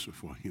choice vessel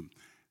for him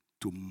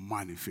to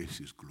manifest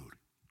his glory.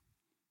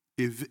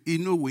 If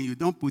when you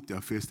don't put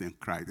your faith in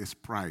Christ, there's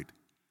pride.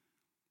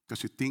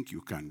 Because you think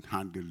you can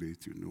handle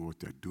it, you know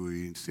what you're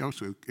doing. It's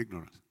also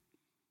ignorance.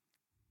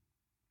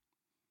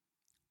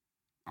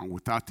 And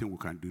without him, we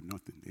can do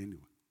nothing anyway.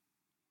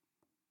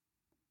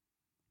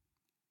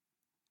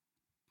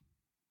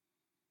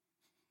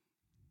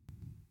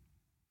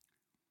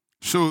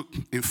 So,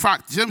 in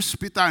fact, James,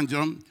 Peter, and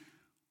John,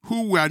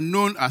 who were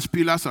known as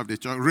pillars of the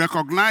church,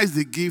 recognized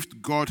the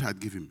gift God had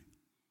given me.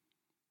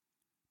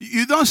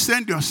 You don't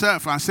send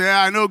yourself and say,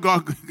 I know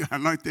God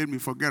anointed me.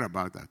 Forget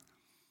about that.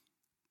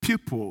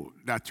 People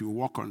that you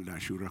work on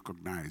that should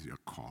recognize your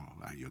call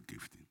and your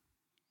gifting.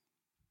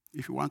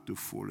 If you want to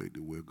follow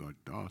the way God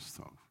does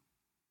stuff,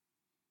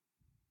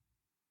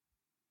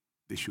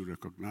 they should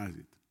recognize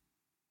it.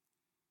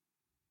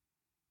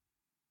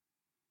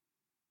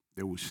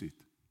 They will see it.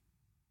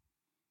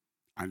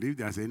 And if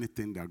there's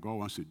anything that God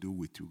wants to do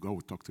with you, God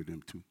will talk to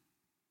them too.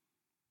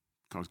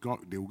 Because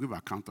they will give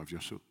account of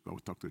your soul. God will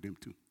talk to them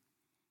too.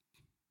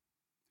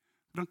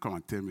 Don't come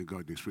and tell me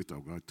God, the Spirit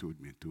of God told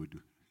me and told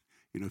you.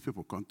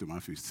 People come to my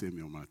office, say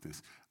me on my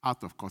things.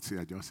 Out of courtesy,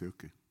 I just say,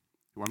 okay.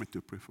 You want me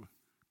to pray for you?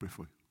 Pray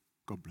for you.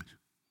 God bless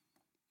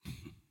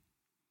you.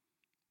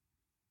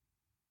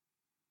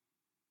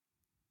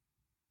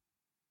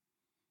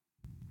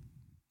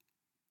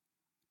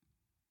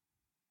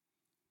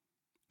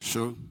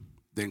 So,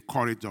 they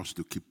encourage us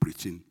to keep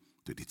preaching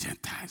to the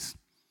Gentiles.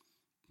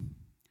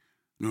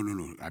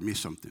 No, I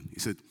missed something. He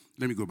said,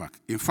 let me go back.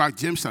 In fact,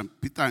 James and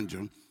Peter and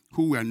John,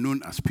 who were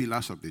known as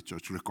pillars of the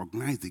church,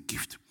 recognized the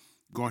gift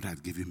God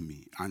had given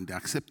me, and they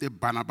accepted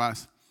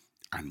Barnabas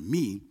and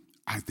me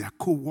as their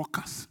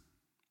co-workers.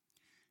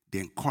 They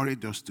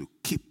encouraged us to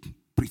keep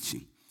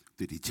preaching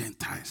to the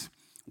Gentiles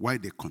while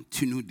they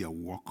continue their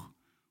work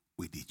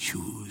with the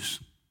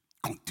Jews.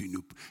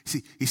 Continue.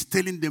 See, he's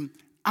telling them,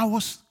 I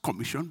was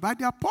commissioned by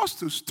the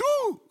apostles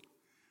too.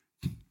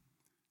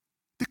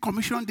 They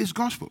commissioned this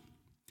gospel.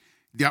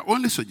 Their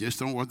only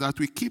suggestion was that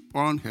we keep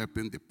on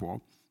helping the poor,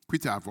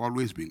 which I have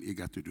always been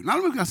eager to do. Now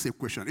let me ask a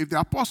question. If the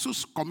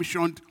apostles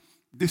commissioned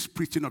this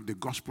preaching of the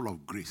gospel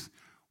of grace,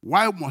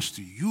 why must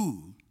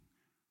you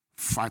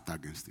fight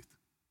against it?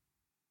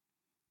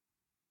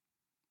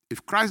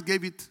 If Christ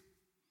gave it,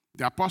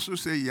 the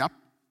apostles say, yep,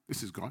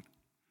 this is God.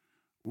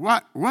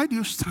 Why do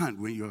you stand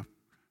when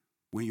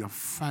you're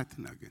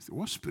fighting against it?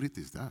 What spirit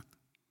is that?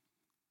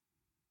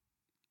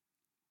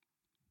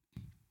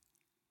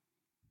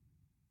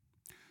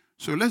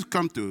 So let's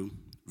come to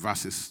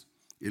verses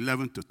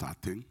 11 to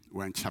 13.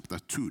 We're in chapter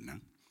 2 now.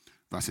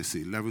 Verses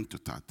 11 to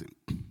 13.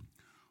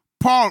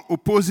 Paul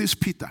opposes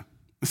Peter.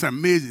 It's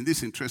amazing. This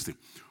is interesting.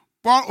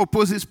 Paul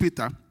opposes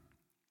Peter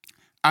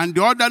and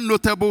the other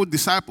notable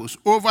disciples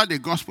over the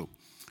gospel.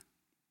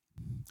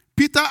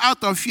 Peter,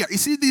 out of fear. You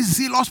see these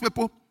zealous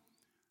people?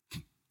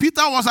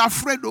 Peter was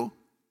afraid, though.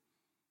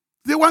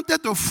 They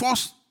wanted to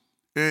force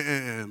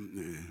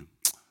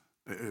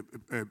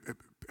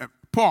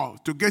Paul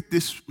to get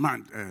this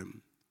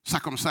man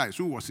circumcised,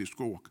 who was his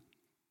co-worker.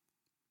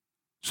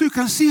 So you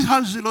can see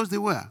how zealous they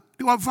were.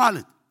 They were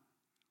violent.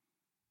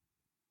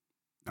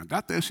 And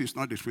that tells you it's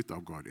not the Spirit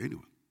of God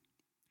anyway.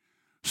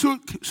 So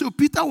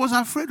Peter was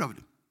afraid of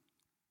them.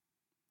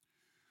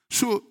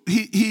 So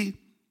he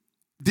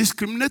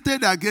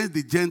discriminated against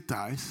the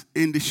Gentiles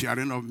in the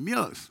sharing of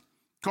meals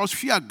because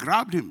fear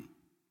grabbed him.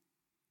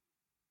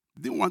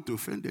 Didn't want to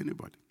offend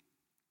anybody.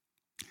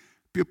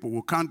 People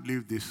who can't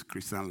live this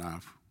Christian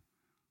life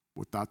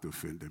without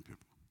offending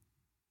people.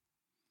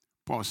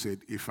 Paul said,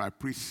 he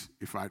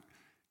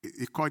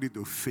called it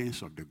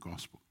offense of the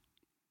gospel.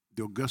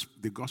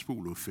 The gospel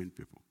will offend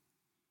people.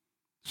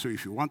 So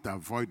if you want to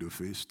avoid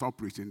offense, stop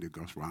preaching the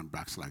gospel and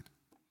backslide.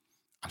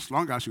 As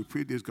long as you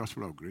preach this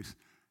gospel of grace,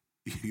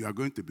 you are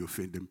going to be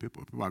offending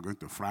people. People are going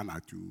to frown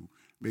at you,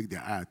 make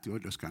their eye at you, all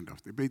those kind of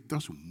things. But it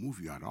doesn't move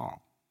you at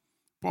all.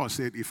 Paul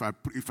said, if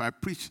I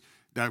preach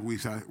that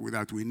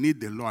we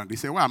need the law, and they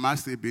say, why am I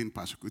still being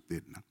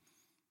persecuted now?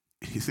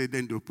 He said,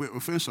 then the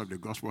offense of the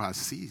gospel has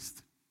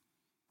ceased.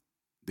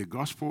 The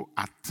gospel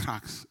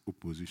attracts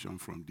opposition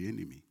from the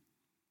enemy.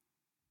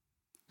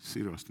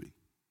 Seriously.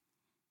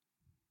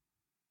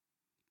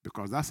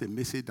 Because that's a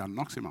message that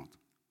knocks him out.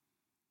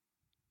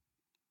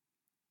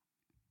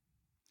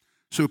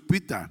 So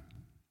Peter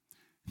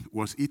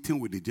was eating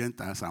with the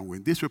Gentiles, and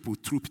when these people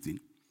trooped in,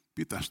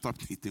 Peter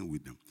stopped eating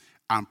with them.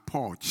 And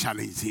Paul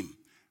challenged him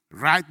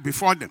right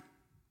before them.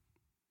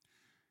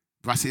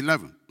 Verse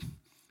 11.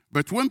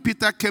 But when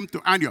Peter came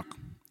to Antioch,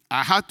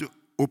 I had to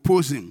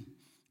oppose him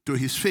to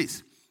his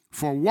face,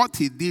 for what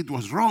he did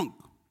was wrong.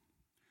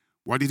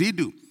 What did he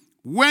do?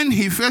 When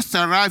he first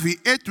arrived, he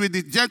ate with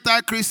the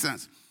Gentile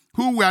Christians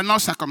who were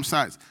not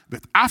circumcised.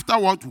 But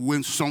afterward,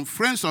 when some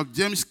friends of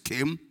James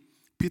came,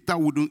 Peter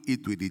wouldn't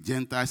eat with the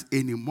Gentiles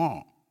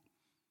anymore.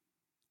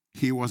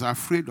 He was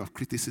afraid of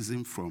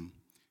criticism from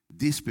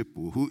these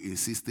people who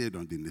insisted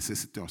on the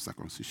necessity of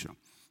circumcision.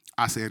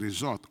 As a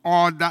result,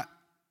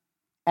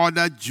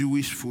 other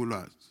Jewish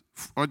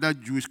other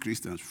Jewish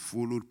Christians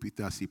followed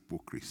Peter's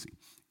hypocrisy.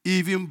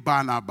 Even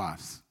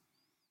Barnabas,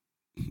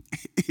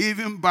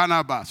 even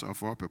Barnabas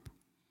of all people,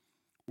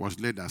 was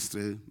led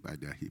astray by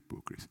their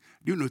hypocrisy.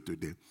 Do you know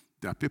today,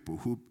 there are people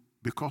who,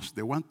 because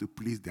they want to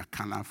please their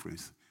carnal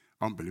friends,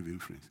 unbelieving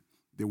friends,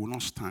 they will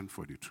not stand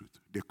for the truth.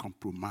 They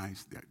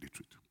compromise the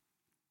truth.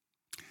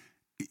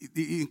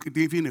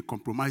 They even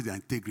compromise their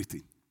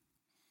integrity.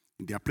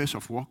 In their place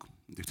of work,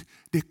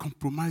 they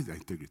compromise their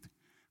integrity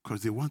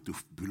because they want to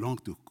belong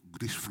to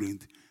this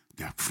friend,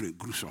 their friend,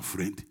 groups of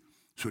friends,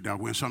 so that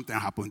when something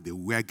happens, they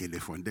wear gele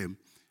for them,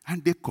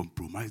 and they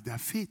compromise their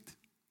faith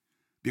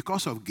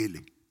because of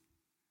gele.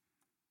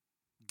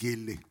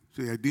 Gele.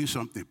 So you're doing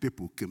something,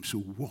 people came. So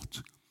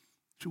what?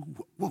 So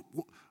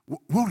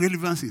what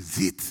relevance is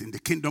it in the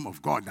kingdom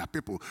of God that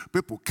people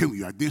came?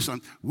 You are doing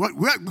something.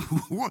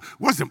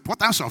 What's the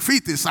importance of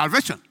it in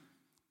salvation?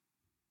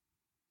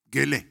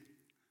 Gele.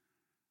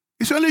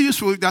 It's only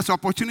useful if there's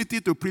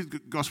opportunity to preach the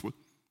gospel.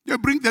 You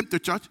bring them to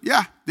church.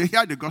 Yeah, they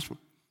hear the gospel.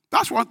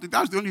 That's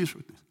the only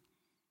useful thing.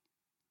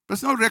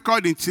 There's no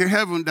record in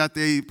heaven that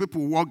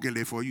people walk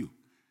gele for you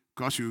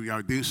because you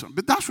are doing something.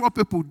 But that's what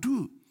people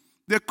do.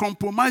 They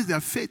compromise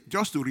their faith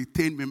just to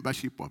retain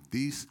membership of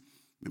this,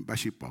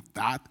 membership of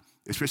that,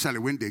 especially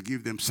when they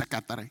give them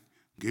secretary,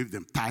 give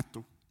them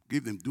title,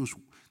 give them those.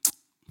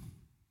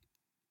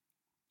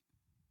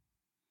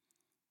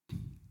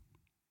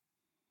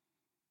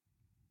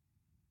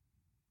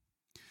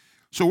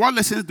 So what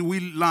lessons do we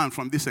learn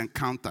from this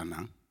encounter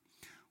now?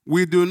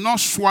 We do not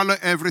swallow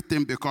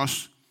everything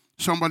because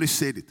somebody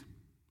said it.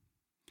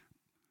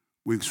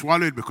 We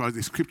swallow it because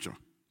the scripture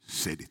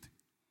said it.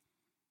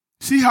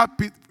 See how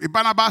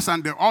Barnabas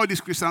and all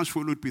these Christians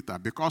followed Peter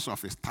because of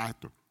his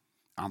title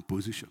and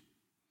position.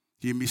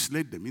 He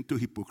misled them into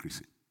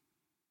hypocrisy.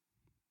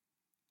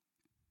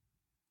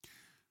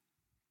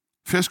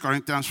 1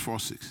 Corinthians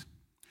 4:6.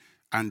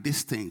 And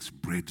these things,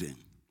 brethren,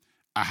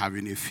 I have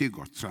in a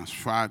figure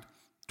transferred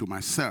to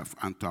myself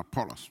and to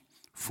Apollos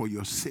for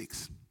your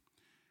sakes,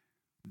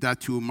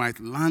 that you might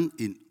learn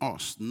in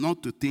us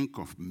not to think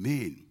of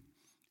men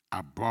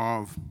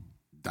above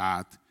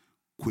that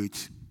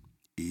which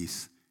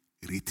is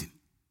written.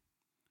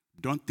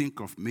 Don't think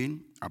of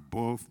men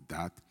above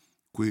that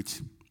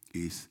which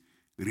is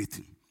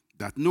written.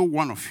 That no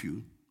one of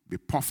you be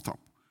puffed up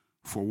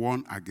for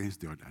one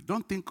against the other.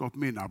 Don't think of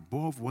men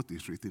above what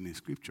is written in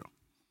Scripture.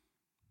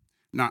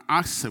 Now,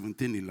 Acts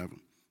 17:11.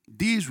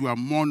 These were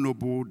more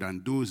noble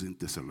than those in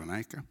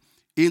Thessalonica,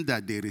 in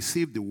that they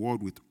received the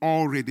word with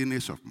all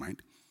readiness of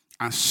mind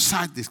and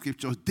searched the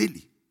Scriptures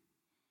daily,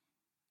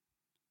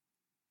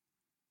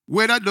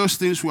 whether those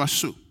things were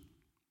so.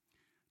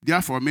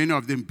 Therefore, many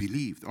of them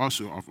believed,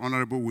 also of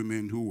honorable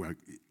women who were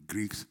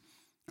Greeks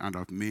and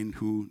of men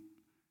who,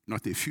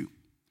 not a few.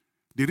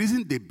 The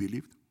reason they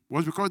believed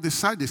was because they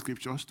searched the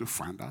Scriptures to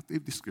find out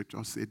if the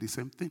Scriptures said the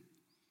same thing,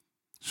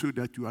 so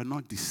that you are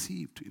not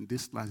deceived in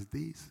these last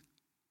days.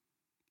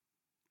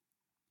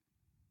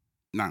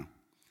 Now,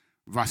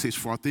 verses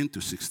 14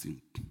 to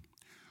 16.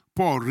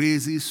 Paul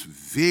raises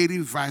very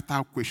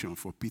vital question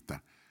for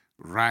Peter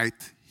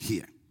right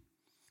here.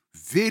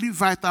 Very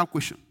vital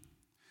question.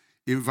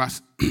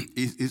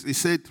 He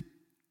said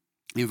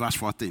in verse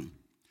 14,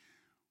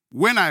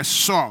 when I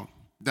saw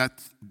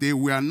that they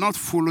were not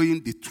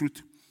following the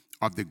truth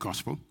of the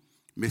gospel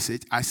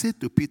message, I said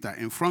to Peter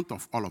in front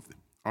of all of them,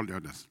 all the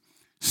others,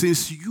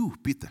 since you,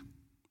 Peter,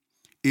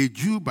 a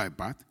Jew by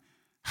birth,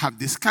 have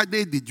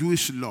discarded the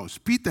Jewish laws.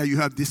 Peter, you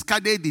have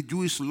discarded the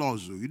Jewish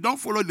laws. You don't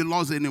follow the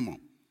laws anymore.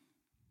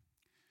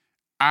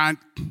 And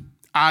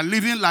are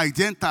living like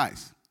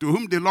Gentiles, to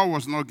whom the law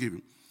was not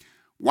given.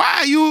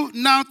 Why are you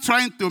now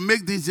trying to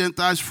make these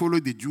Gentiles follow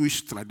the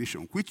Jewish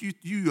tradition, which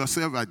you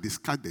yourself have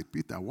discarded,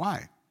 Peter?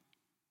 Why?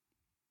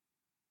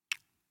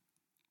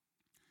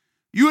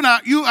 You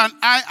and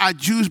I are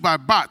Jews by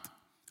birth,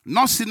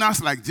 not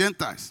sinners like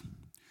Gentiles.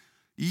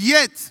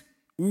 Yet,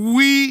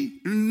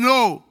 we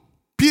know,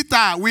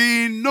 Peter,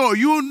 we know,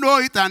 you know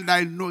it and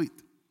I know it.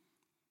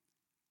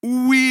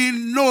 We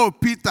know,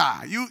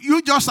 Peter,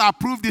 you just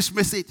approved this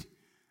message.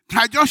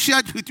 I just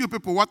shared with you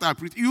people what I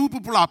preach. You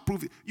people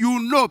approve it. You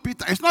know,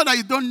 Peter. It's not that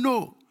you don't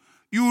know.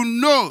 You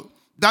know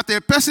that a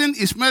person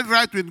is made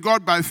right with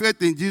God by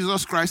faith in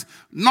Jesus Christ,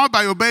 not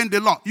by obeying the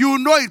law. You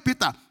know it,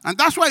 Peter. And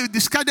that's why you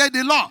discarded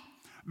the law.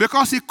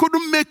 Because it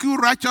couldn't make you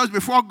righteous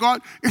before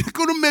God. It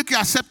couldn't make you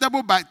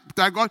acceptable by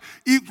God.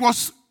 It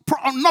was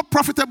not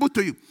profitable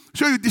to you.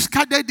 So you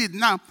discarded it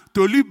now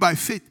to live by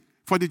faith.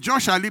 For the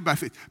just shall live by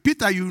faith.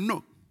 Peter, you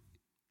know.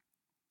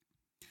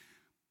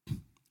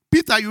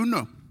 Peter, you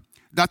know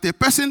that a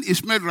person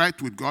is made right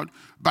with God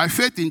by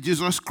faith in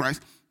Jesus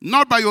Christ,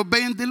 not by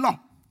obeying the law.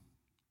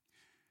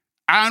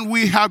 And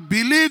we have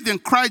believed in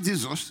Christ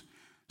Jesus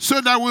so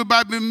that we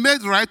might be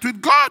made right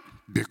with God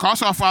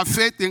because of our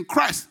faith in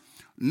Christ,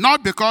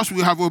 not because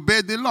we have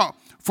obeyed the law.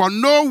 For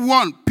no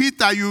one,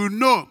 Peter, you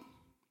know,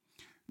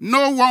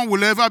 no one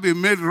will ever be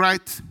made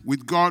right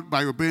with God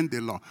by obeying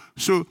the law.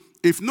 So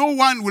if no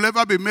one will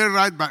ever be made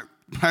right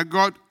by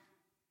God,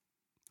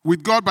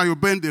 with God by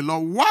obeying the law,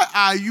 why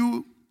are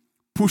you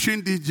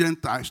pushing these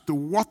Gentiles to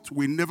what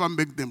will never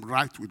make them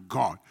right with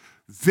God?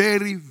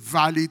 Very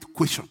valid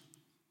question.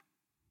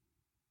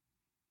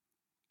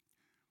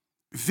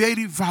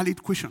 Very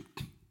valid question.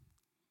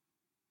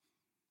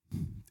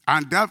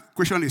 And that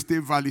question is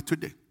still valid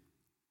today.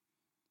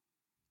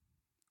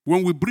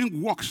 When we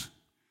bring works,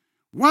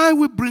 why are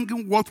we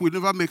bringing what will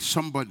never make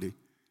somebody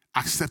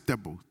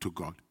acceptable to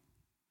God,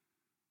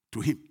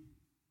 to Him?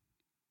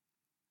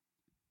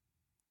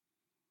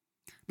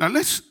 Now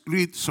let's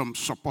read some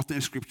supporting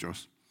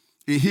scriptures.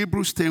 In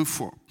Hebrews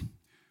 10:4,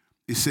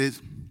 it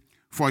says,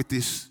 "For it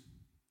is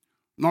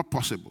not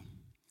possible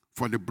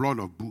for the blood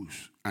of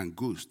bulls and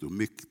goats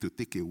to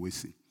take away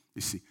sin."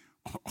 You see,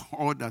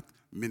 all that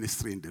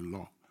ministry in the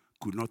law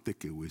could not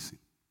take away sin.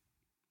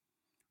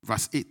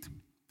 Verse 8,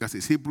 that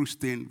is Hebrews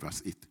 10,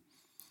 verse 8.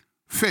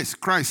 "First,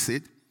 Christ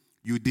said,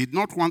 you did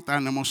not want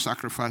animal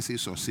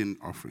sacrifices or sin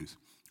offerings,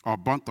 or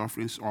burnt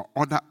offerings, or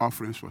other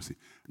offerings for sin."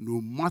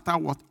 No matter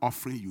what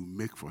offering you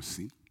make for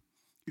sin,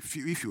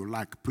 if you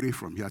like, pray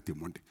from here till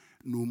Monday.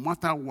 No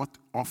matter what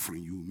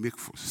offering you make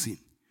for sin,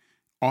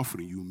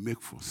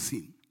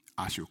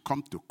 as you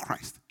come to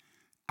Christ,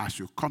 as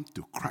you come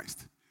to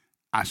Christ,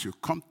 as you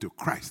come to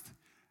Christ,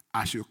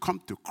 as you come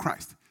to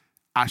Christ,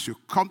 as you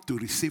come to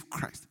receive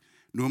Christ,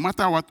 no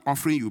matter what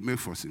offering you make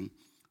for sin,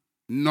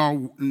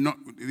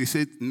 he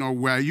said, "Nor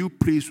were you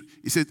pleased."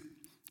 He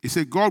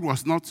said, God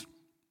was not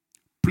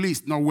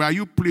pleased, nor were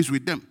you pleased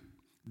with them,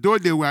 though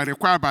they were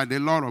required by the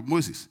law of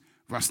Moses.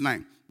 Verse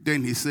 9.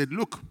 Then he said,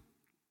 "Look,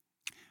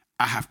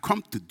 I have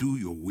come to do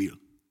your will."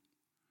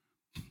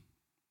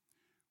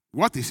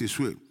 What is his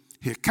will?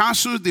 He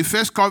cancels the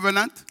first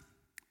covenant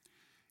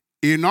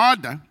in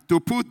order to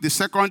put the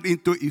second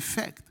into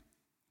effect.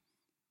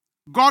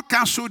 God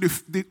canceled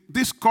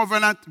this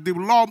covenant, the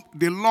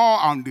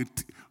law and the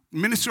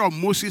ministry of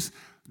Moses,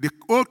 the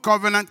old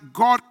covenant.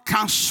 God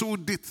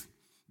canceled it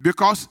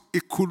because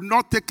it could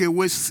not take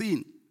away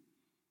sin.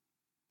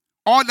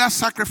 All that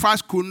sacrifice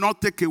could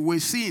not take away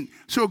sin.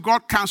 So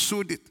God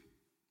canceled it.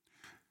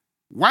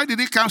 Why did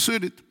he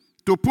cancel it?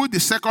 To put the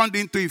second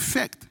into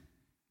effect.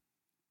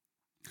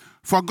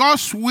 For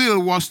God's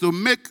will was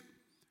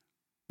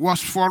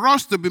for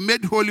us to be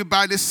made holy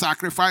by the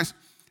sacrifice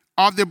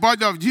of the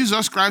body of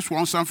Jesus Christ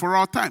once and for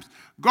all times.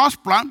 God's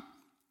plan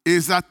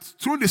is that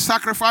through the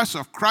sacrifice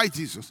of Christ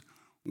Jesus,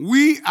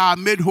 we are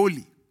made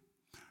holy.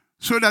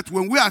 So that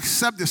when we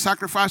accept the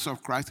sacrifice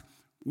of Christ,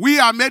 we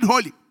are made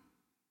holy.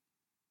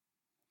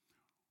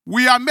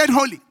 We are made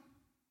holy.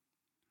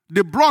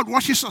 The blood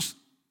washes us.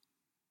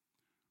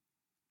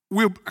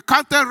 We are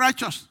counted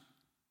righteous.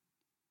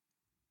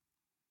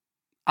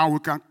 And we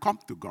can come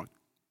to God.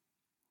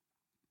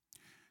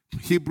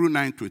 Hebrews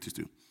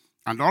 9:22.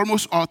 "And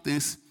almost all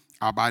things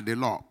are by the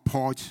law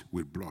purged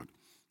with blood.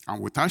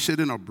 And without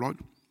shedding of blood,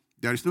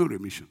 there is no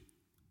remission.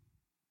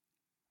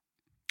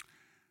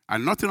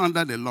 And nothing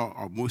under the law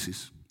of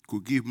Moses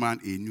could give man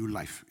a new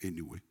life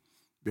anyway,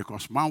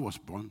 because man was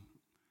born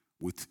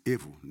with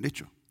evil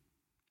nature."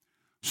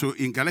 So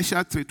in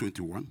Galatians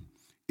 3:21,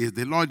 "Is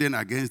the law then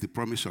against the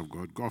promise of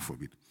God? God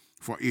forbid.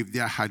 For if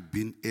there had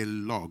been a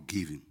law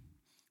given,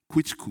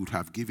 which could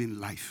have given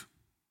life,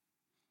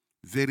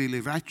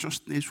 verily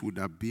righteousness would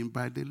have been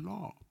by the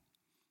law.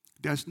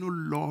 There's no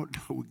law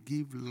that will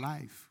give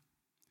life.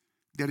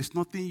 There is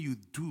nothing you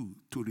do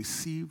to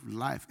receive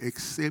life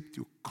except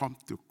you come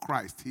to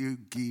Christ. He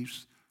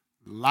gives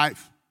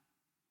life."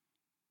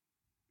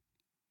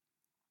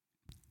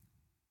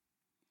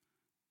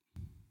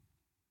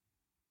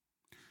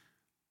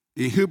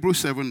 In Hebrews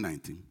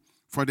 7:19,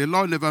 "For the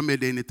law never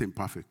made anything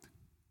perfect."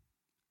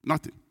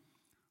 Nothing.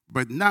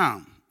 "But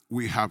now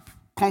we have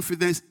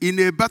confidence in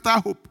a better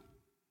hope,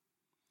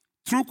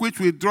 through which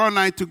we draw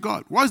nigh to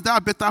God." What's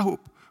that better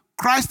hope?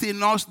 Christ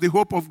in us, the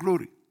hope of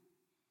glory.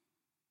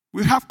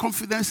 We have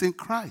confidence in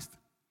Christ,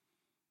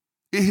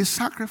 in his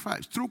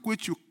sacrifice, through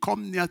which you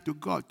come near to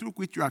God, through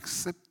which you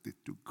accept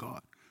it to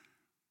God.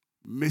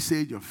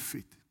 Message of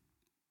faith.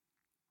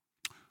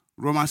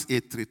 Romans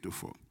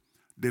 8:3-4.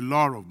 "The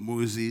law of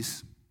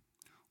Moses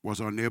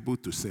was unable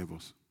to save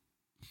us."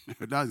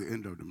 That's the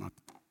end of the matter.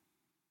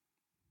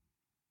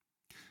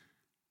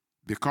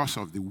 Because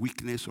of the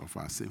weakness of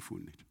our sinful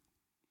nature.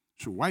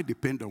 So why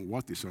depend on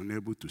what is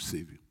unable to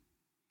save you?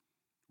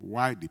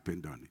 Why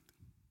depend on it?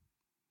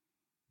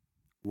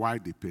 Why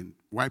depend?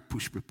 Why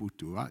push people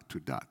to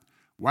that?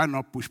 Why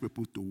not push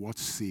people to what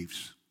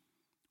saves?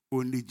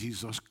 Only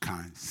Jesus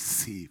can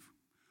save.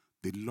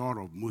 The law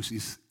of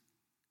Moses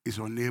is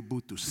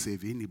unable to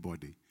save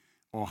anybody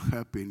or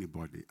help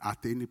anybody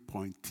at any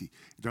point. It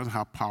doesn't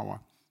have power,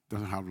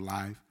 doesn't have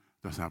life,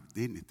 doesn't have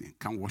anything.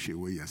 Can't wash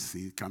away your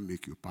sin, can't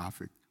make you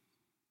perfect.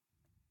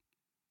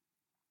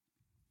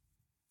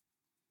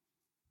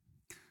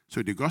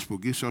 So the gospel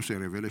gives us a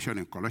revelation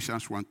in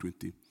Colossians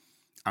 1:20.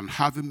 "And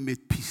having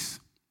made peace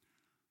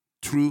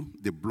through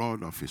the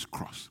blood of his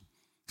cross."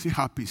 See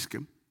how peace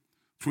came?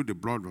 Through the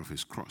blood of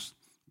his cross.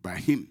 "By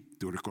him,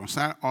 to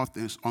reconcile all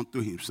things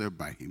unto himself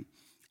by him.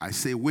 I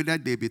say, whether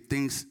they be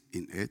things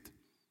in earth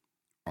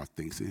or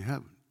things in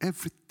heaven."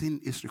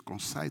 Everything is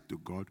reconciled to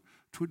God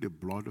Through the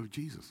blood of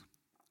Jesus.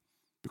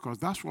 Because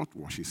that's what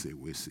washes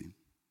away sin.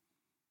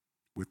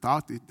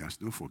 Without it, there's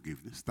no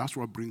forgiveness. That's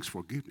what brings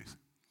forgiveness.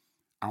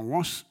 And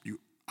once you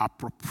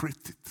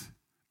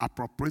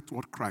appropriate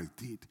what Christ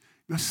did,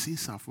 your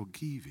sins are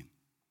forgiven.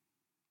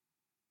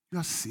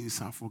 Your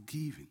sins are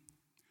forgiven.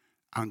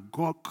 And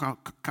God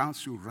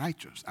counts you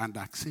righteous and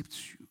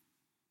accepts you.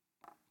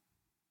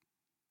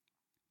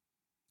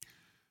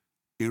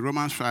 In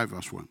Romans 5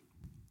 verse 1.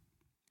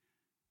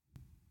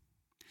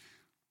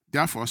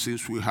 Therefore,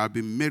 since we have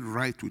been made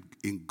right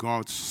in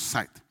God's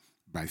sight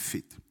by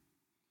faith,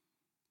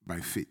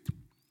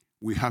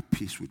 we have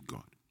peace with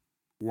God.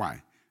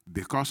 Why?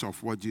 Because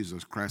of what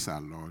Jesus Christ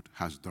our Lord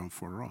has done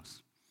for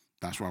us.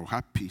 That's why we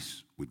have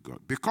peace with God.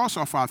 Because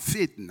of our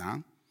faith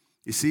now,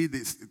 you see,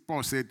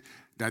 Paul said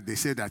that they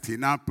said that he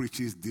now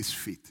preaches this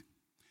faith.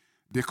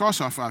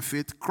 Because of our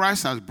faith,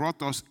 Christ has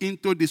brought us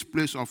into this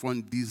place of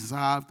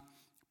undeserved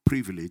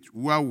privilege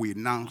where we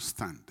now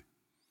stand.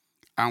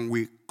 And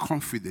we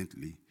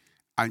confidently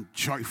and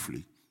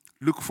joyfully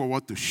look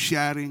forward to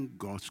sharing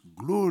God's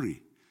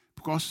glory.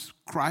 Because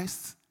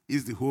Christ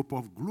is the hope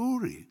of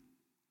glory.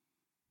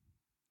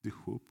 The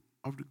hope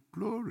of the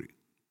glory.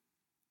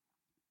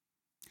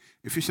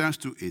 Ephesians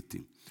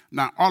 2:18.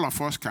 Now, all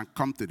of us can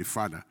come to the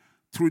Father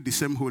through the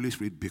same Holy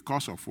Spirit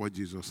because of what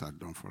Jesus had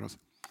done for us.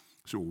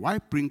 So why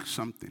bring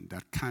something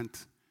that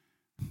can't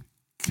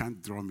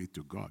draw me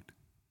to God?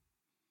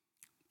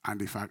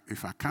 And if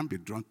I can't be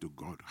drawn to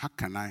God, how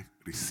can I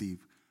receive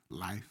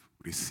life,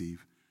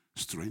 receive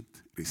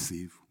strength,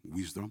 receive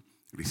wisdom,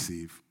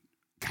 receive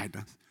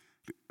guidance?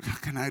 How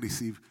can I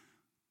receive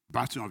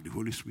baptism of the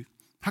Holy Spirit?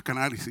 How can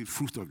I receive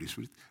fruit of the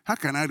Spirit? How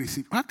can I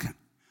receive?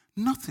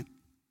 Nothing.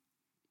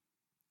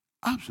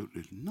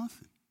 Absolutely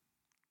nothing.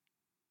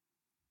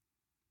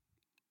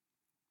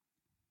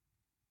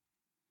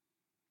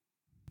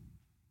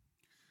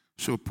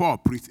 So Paul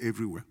preached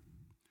everywhere.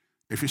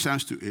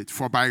 Ephesians 2:8.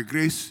 For by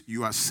grace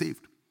you are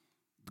saved.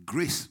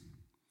 Grace.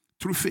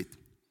 Through faith.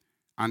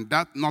 And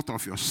that not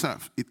of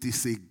yourself. It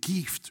is a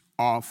gift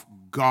of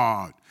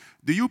God.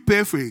 Do you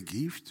pay for a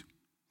gift?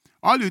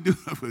 All you do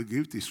for a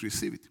gift is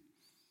receive it.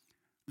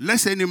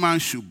 Lest any man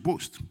should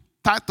boast.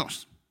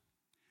 Titus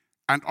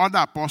and other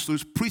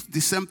apostles preach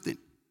the same thing.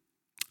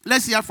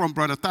 Let's hear from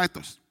Brother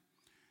Titus.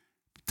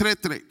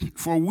 3:3.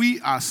 For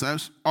we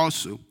ourselves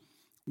also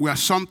were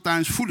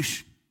sometimes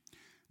foolish,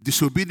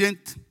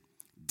 disobedient,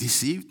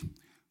 deceived,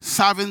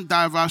 serving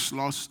diverse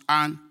lusts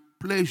and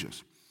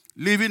pleasures,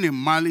 living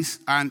in malice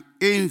and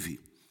envy,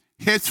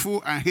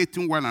 hateful and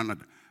hating one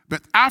another.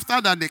 But after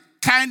that, the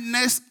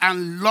kindness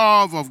and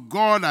love of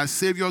God our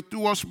Savior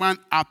towards man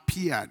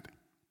appeared,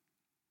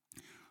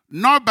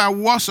 not by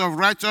works of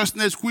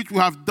righteousness which we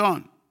have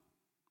done,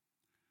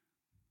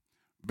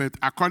 but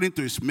according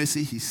to his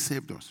mercy he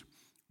saved us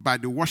by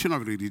the washing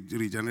of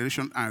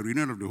regeneration and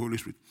renewing of the Holy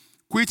Spirit,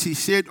 which he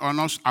shed on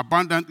us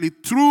abundantly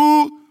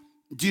through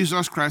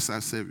Jesus Christ our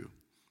Savior,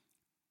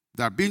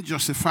 that being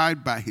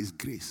justified by his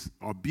grace,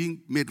 or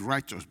being made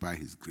righteous by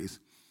his grace,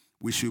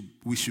 we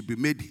should be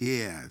made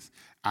heirs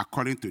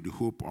according to the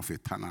hope of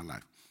eternal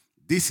life.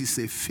 This is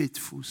a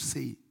faithful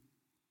saying.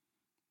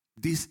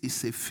 This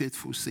is a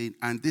faithful saying,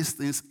 and these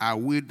things are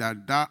we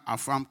that thou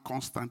affirm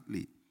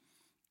constantly,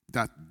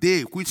 that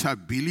they which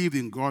have believed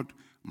in God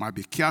might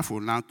be careful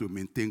now to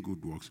maintain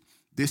good works.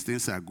 These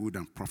things are good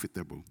and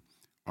profitable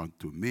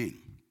unto men.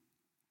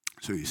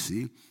 So you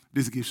see,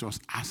 this gives us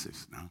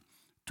access now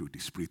to the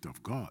Spirit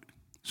of God.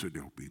 So they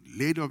will be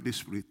led of the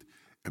Spirit,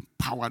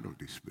 empowered of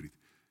the Spirit.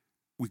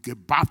 We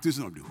get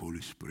baptism of the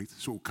Holy Spirit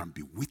so we can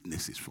be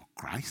witnesses for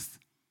Christ.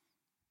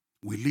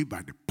 We live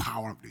by the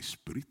power of the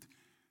Spirit.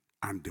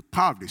 And the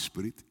power of the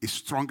Spirit is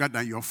stronger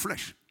than your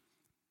flesh.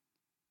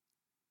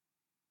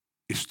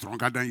 It's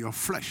stronger than your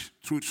flesh.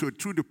 So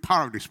through the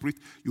power of the Spirit,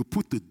 you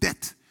put to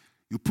death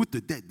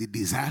the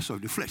desires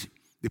of the flesh.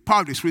 The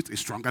power of the Spirit is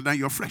stronger than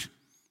your flesh.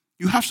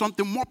 You have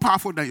something more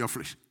powerful than your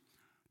flesh.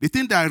 The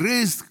thing that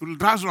raised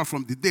Lazarus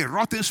from the dead,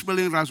 rotten,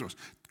 smelling Lazarus,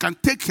 can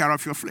take care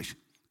of your flesh,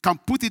 can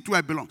put it where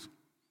it belongs,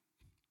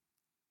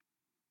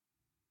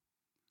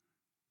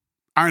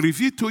 and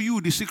reveal to you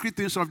the secret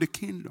things of the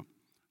kingdom.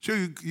 So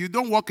you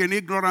don't walk in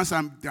ignorance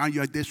and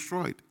you are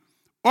destroyed.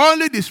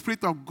 Only the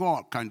Spirit of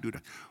God can do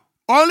that.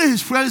 Only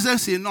his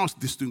presence in us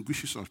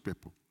distinguishes us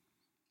people.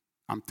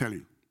 I'm telling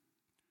you.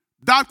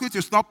 That which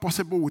is not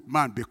possible with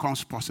man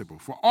becomes possible.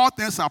 For all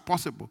things are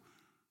possible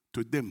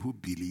to them who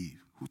believe,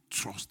 who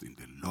trust in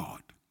the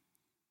Lord.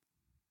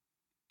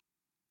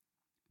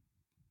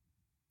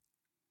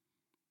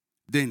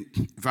 Then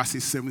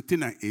verses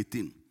 17 and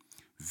 18.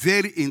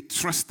 Very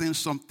interesting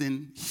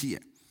something here.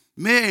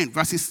 Man,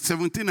 verses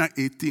 17 and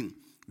 18.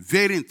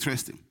 Very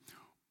interesting.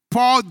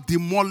 Paul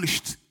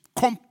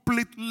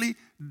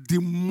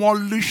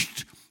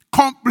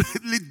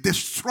completely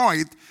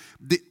destroyed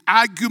the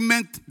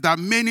argument that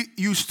many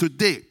use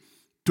today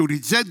to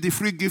reject the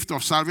free gift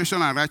of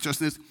salvation and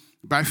righteousness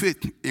by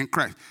faith in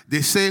Christ.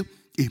 They say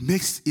it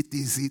makes it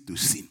easy to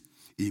sin.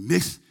 It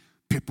makes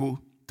people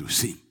to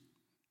sin.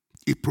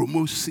 It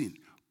promotes sin.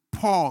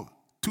 Paul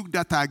took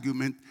that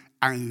argument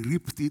and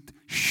ripped it,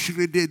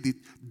 shredded it,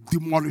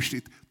 demolished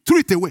it, threw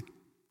it away.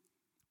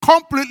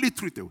 Completely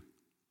threw it away.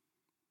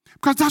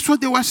 Because that's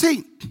what they were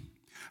saying.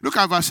 Look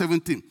at verse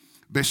 17.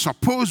 But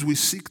suppose we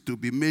seek to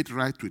be made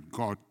right with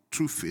God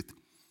through faith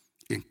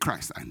in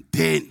Christ, and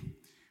then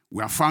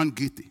we are found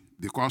guilty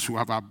because we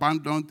have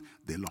abandoned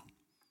the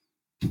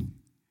law.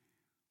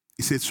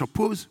 He said,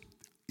 suppose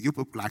you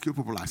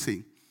people are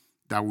saying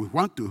that we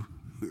want to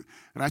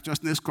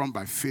righteousness come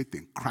by faith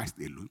in Christ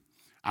alone,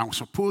 and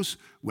suppose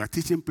we are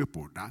teaching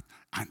people that,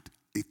 and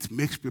it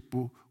makes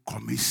people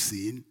commit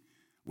sin.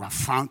 We are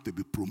found to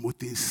be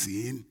promoting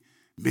sin,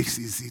 makes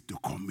it easy to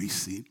commit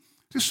sin.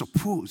 So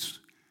suppose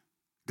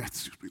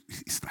that's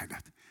it's like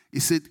that. He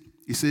said,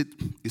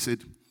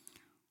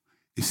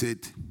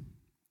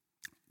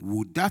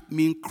 would that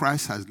mean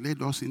Christ has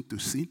led us into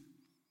sin?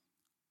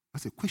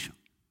 That's a question.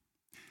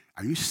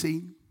 Are you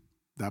saying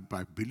that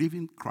by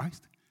believing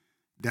Christ,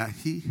 that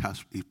he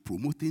is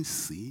promoting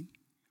sin,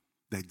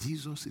 that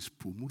Jesus is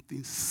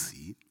promoting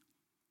sin,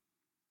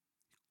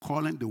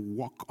 calling the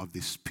work of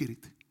the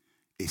Spirit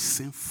a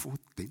sinful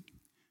thing?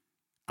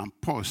 And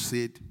Paul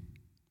said,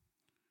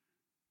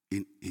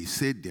 he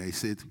said,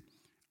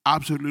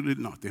 absolutely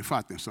not. In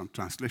fact, in some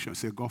translations,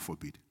 say, God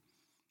forbid.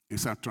 In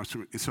some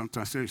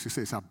translations, it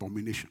says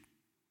abomination.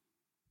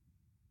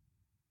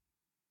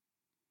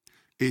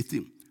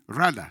 18.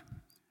 Rather,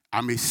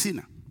 I'm a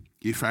sinner.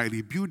 If I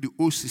rebuke the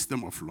old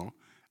system of law,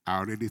 I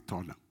already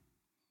told them.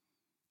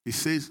 He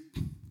says,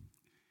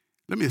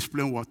 let me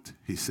explain what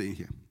he's saying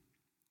here.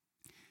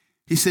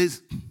 He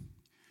says,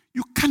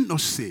 you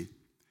cannot say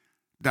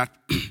that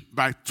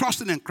by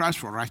trusting in Christ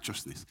for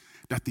righteousness,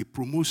 that he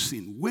promotes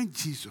sin when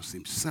Jesus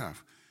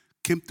himself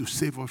came to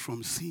save us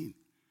from sin.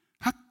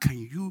 How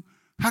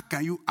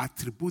can you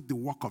attribute the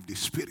work of the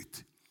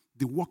Spirit,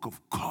 the work of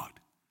God,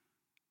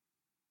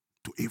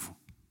 to evil?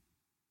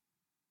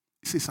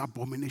 It says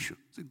abomination.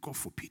 It says God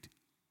forbid.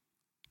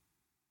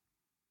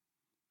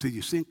 So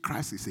you're saying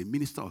Christ is a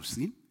minister of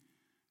sin?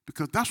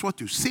 Because that's what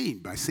you're saying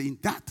by saying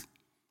that.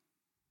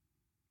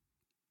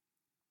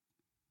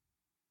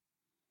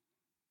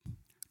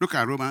 Look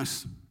at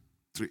Romans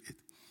 3:8.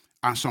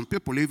 And some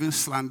people even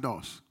slander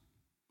us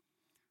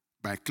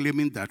by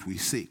claiming that we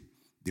say,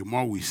 the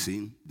more we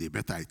sin, the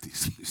better it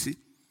is. You see?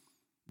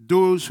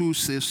 Those who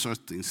say such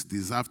things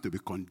deserve to be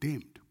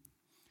condemned.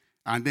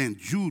 And then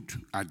Jude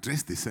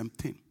addressed the same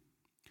thing.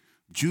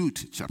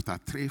 Jude chapter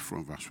 3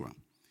 from verse 1.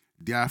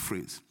 Dear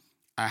friends,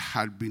 I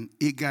had been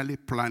eagerly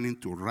planning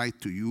to write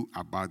to you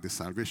about the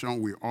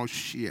salvation we all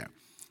share.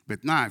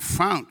 But now I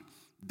found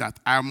that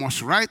I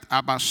must write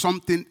about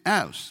something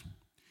else,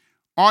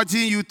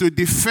 urging you to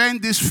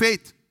defend this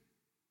faith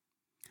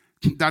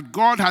that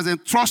God has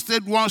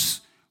entrusted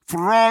once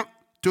for all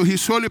to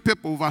his holy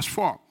people. Verse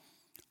 4.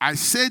 I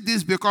say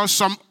this because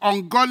some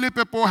ungodly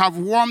people have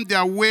wormed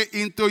their way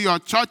into your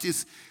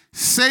churches,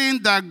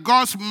 saying that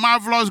God's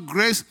marvelous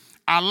grace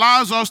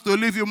allows us to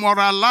live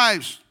immoral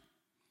lives.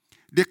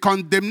 The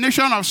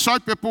condemnation of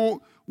such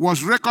people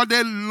was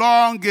recorded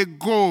long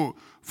ago,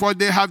 for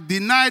they have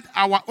denied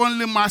our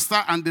only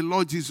Master and the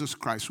Lord Jesus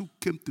Christ, who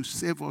came to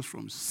save us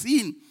from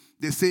sin.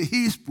 They say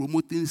he is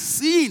promoting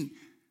sin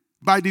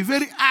by the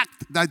very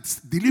act that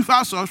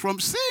delivers us from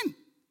sin.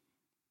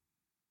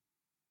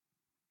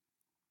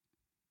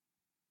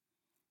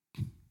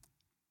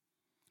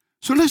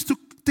 So let's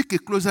take a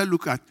closer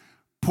look at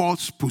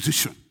Paul's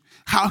position,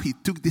 how he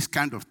took this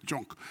kind of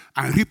junk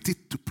and ripped it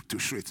to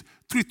shreds,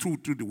 through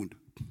the window.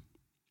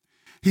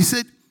 He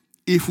said,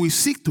 if we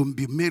seek to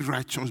be made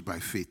righteous by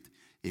faith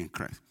in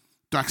Christ,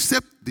 to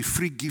accept the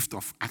free gift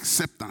of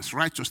acceptance,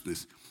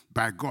 righteousness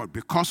by God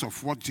because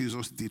of what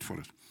Jesus did for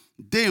us,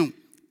 then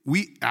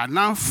we are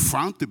now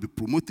found to be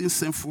promoting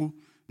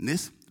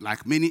sinfulness,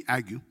 like many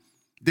argue.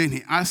 Then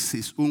he asks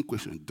his own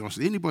question, does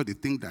anybody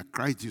think that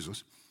Christ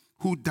Jesus,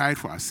 who died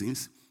for our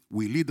sins,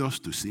 will lead us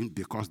to sin?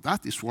 Because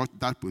that is what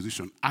that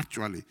position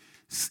actually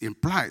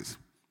implies.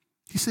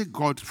 He said,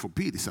 God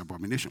forbid, it's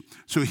abomination.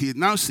 So he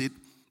now said,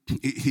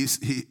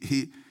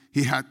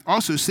 he had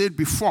also said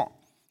before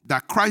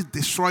that Christ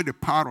destroyed the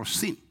power of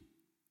sin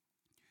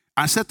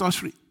and set us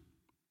free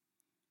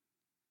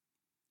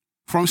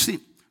from sin.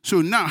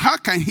 So now, how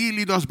can he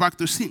lead us back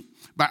to sin?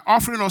 By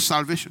offering us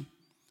salvation.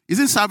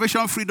 Isn't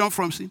salvation freedom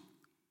from sin?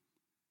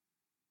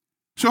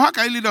 So how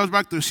can he lead us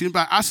back to sin?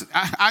 By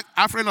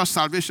offering us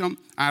salvation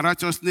and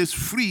righteousness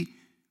free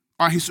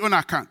on his own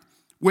account,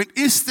 when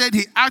instead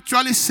he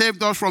actually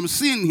saved us from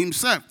sin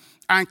himself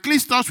and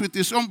cleansed us with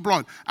his own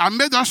blood and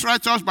made us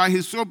righteous by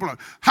his own blood.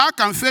 How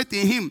can faith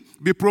in him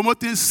be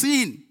promoting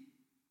sin?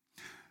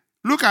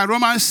 Look at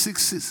Romans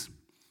 6:6.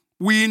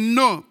 We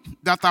know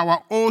that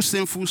our old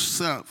sinful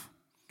self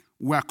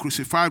were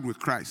crucified with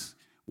Christ.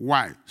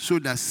 Why? So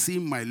that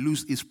sin might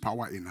lose its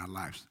power in our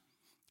lives.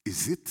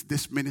 Is it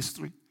this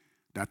ministry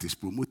that is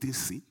promoting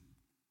sin?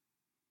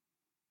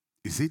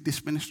 Is it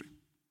this ministry?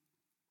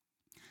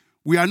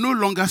 We are no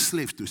longer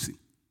slaves to sin.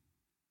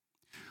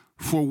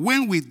 For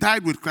when we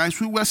died with Christ,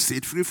 we were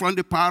set free from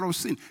the power of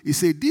sin. He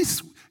said,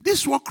 this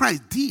is what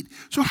Christ did.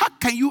 So how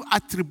can you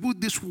attribute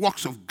these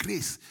works of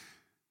grace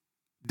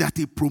that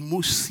it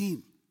promotes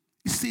sin.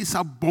 He says it's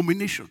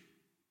abomination.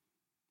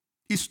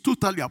 It's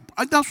totally,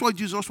 and that's what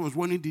Jesus was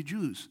warning the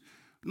Jews,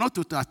 not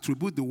to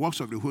attribute the works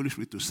of the Holy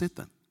Spirit to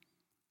Satan.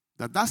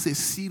 That's a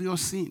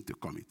serious sin to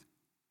commit.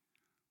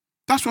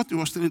 That's what he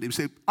was telling them. He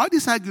said, all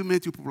these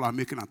arguments you people are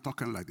making and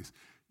talking like this,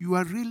 you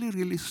are really,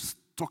 really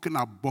talking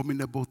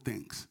abominable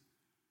things.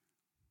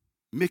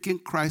 Making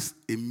Christ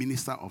a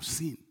minister of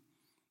sin.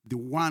 The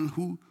one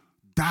who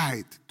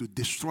died to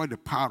destroy the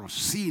power of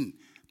sin,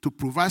 to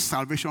provide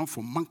salvation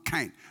for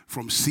mankind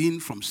from sin,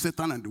 from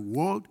Satan and the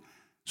world.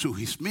 So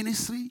his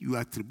ministry, you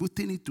are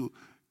attributing it to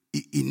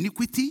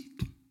iniquity.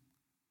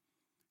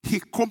 He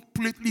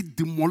completely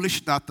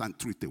demolished that and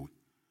threw it away.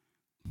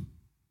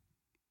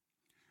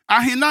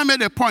 And he now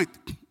made a point,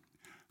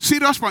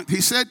 serious point.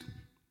 He said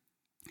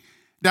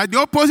that the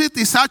opposite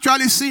is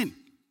actually sin.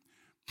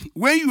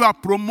 When you are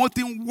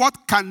promoting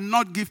what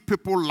cannot give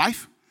people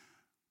life,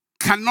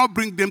 cannot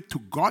bring them to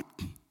God,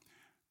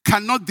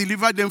 cannot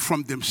deliver them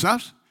from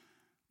themselves,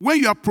 when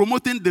you are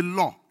promoting the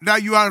law,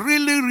 that you are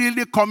really,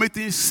 really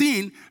committing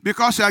sin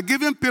because you are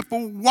giving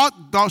people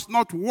what does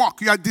not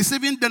work. You are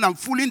deceiving them and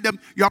fooling them.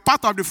 You are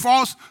part of the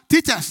false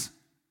teachers.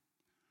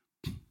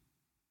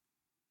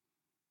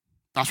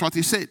 That's what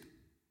he said.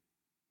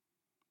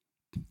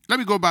 Let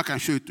me go back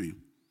and show it to you.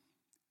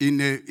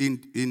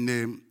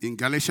 In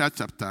Galatians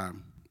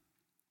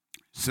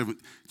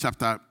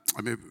chapter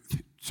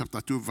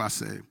 2,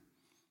 verse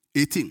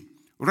 18.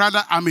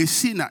 Rather, I'm a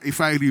sinner if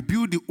I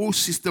rebuild the old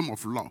system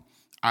of law.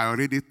 I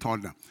already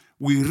told them.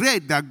 We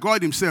read that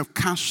God himself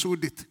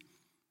canceled it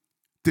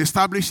to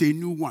establish a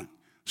new one.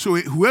 So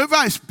whoever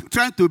is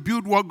trying to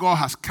build what God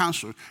has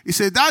canceled, he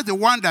said that's the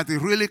one that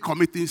is really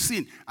committing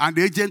sin and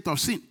the agent of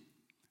sin.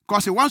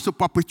 Because he wants to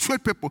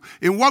perpetuate people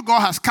in what God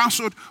has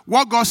canceled,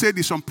 what God said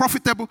is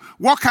unprofitable,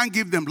 what can't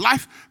give them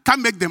life,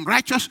 can't make them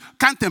righteous,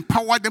 can't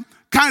empower them,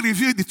 can't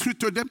reveal the truth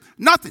to them,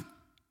 nothing.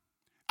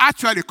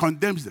 Actually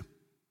condemns them.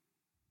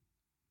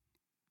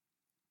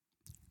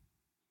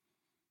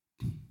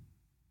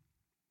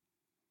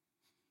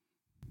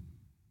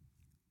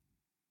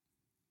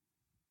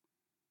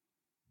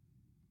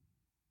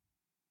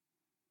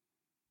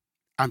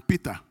 And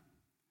Peter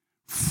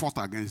fought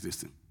against this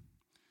thing.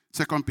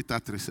 2 Peter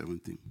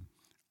 3:17.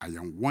 I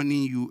am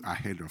warning you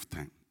ahead of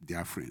time,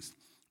 dear friends.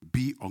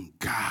 Be on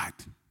guard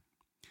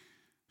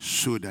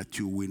so that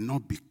you will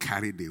not be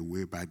carried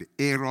away by the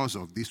errors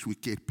of these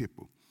wicked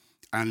people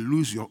and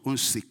lose your own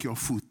secure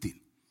footing.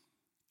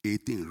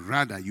 18.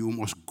 Rather, you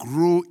must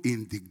grow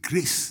in the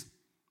grace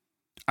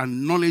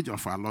and knowledge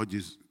of our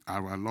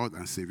Lord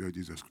and Savior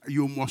Jesus Christ.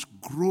 You must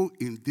grow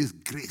in this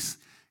grace,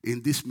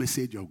 in this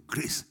message of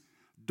grace.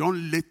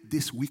 Don't let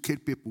these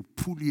wicked people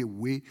pull you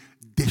away,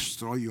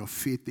 destroy your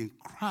faith in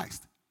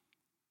Christ.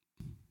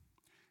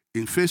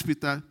 In 1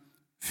 Peter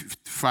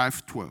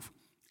 5:12,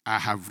 I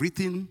have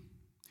written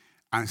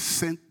and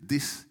sent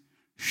this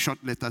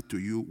short letter to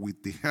you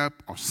with the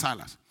help of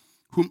Silas,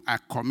 whom I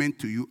commend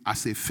to you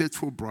as a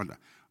faithful brother.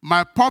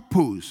 My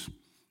purpose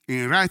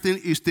in writing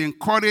is to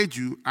encourage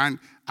you and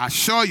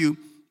assure you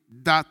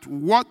that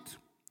what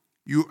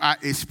you are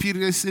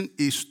experiencing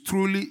is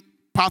truly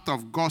part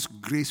of God's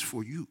grace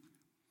for you.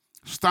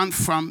 Stand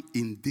firm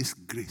in this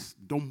grace.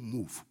 Don't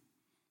move.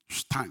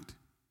 Stand.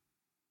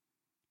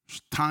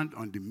 Stand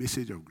on the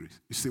message of grace.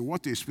 You see,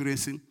 what you're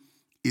experiencing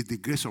is the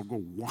grace of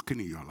God working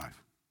in your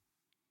life.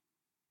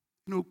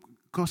 You know,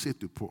 God said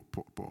to Paul,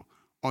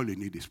 all you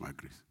need is my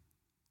grace.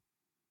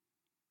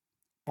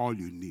 All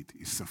you need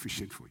is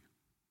sufficient for you.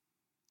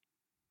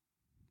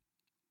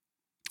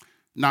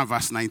 Now,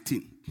 verse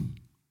 19.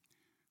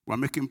 We're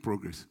making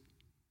progress.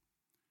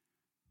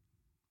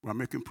 We're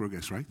making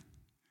progress, right?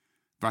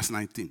 Verse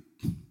 19.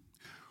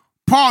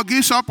 Paul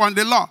gives up on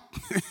the law,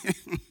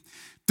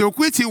 to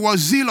which he was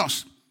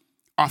zealous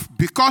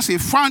because he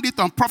found it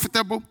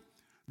unprofitable.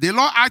 The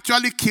law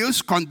actually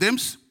kills,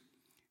 condemns.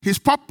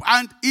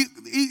 And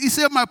he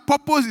said, my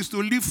purpose is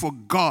to live for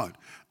God.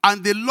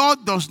 And the law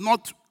does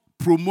not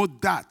promote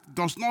that,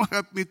 does not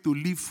help me to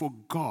live for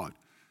God.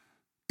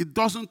 It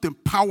doesn't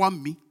empower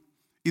me.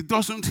 It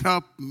doesn't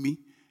help me.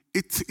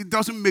 It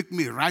doesn't make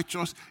me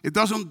righteous. It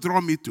doesn't draw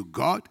me to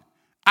God.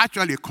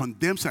 Actually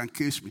condemns and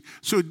kills me.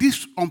 So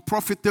this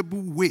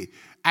unprofitable way,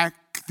 I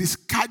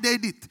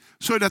discarded it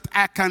so that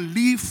I can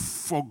live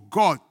for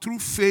God through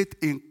faith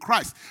in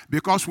Christ.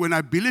 Because when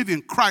I believe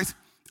in Christ,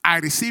 I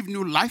receive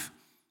new life.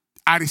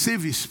 I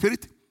receive his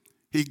spirit.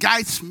 He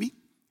guides me.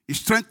 He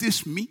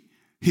strengthens me.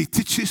 He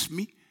teaches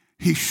me.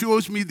 He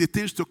shows me the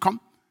things to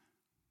come.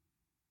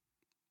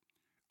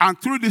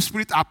 And through the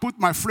spirit, I put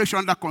my flesh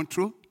under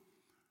control.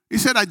 He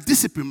said, I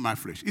discipline my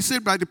flesh. He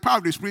said, by the power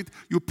of the Spirit,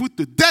 you put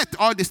to death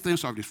all these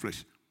things of the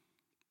flesh.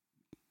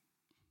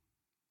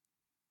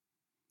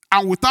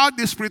 And without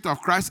the Spirit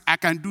of Christ, I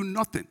can do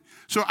nothing.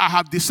 So I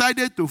have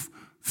decided to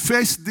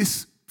face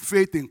this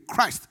faith in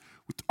Christ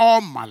with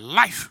all my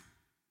life.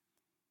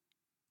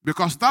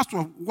 Because that's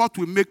what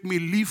will make me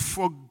live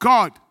for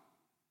God.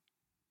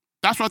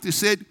 That's what he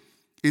said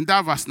in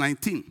that verse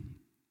 19.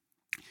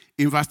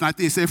 In verse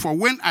 19, he said, for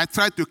when I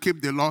tried to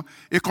keep the law,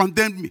 it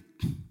condemned me.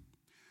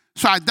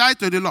 So I died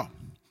to the law.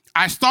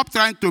 I stopped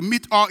trying to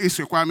meet all its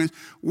requirements.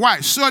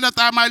 Why? So that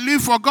I might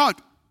live for God.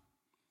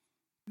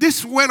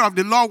 This way of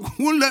the law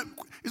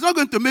it's not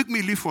going to make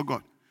me live for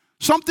God.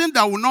 Something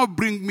that will not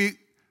bring me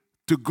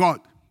to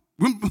God,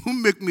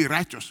 won't make me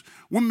righteous,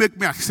 won't make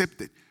me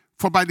accepted.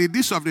 For by the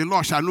deeds of the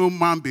law shall no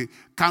man be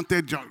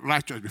counted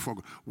righteous before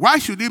God. Why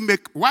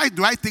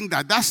do I think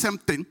that same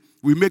thing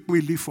will make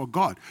me live for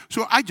God?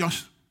 So I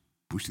just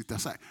push it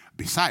aside.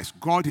 Besides,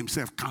 God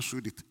himself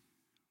canceled it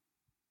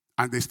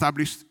and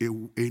established a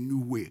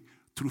new way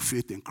through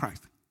faith in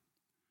Christ.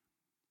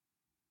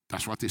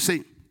 That's what he's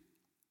saying.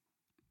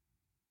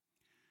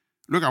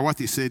 Look at what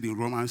he said in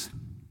Romans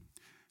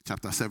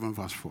chapter 7,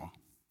 verse 4.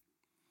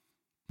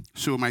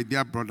 So, my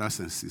dear brothers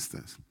and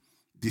sisters,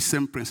 the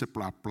same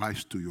principle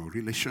applies to your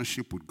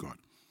relationship with God.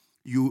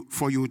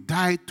 For you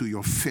died to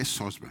your first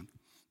husband,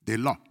 the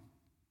law.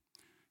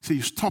 So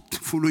you stopped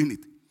following it,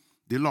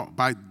 the law,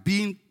 by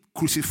being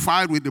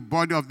crucified with the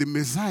body of the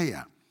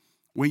Messiah.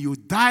 When you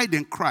died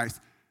in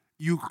Christ,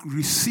 you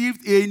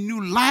received a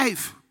new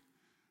life.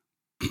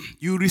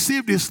 You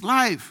received his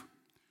life,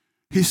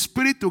 his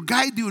spirit to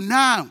guide you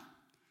now.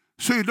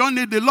 So you don't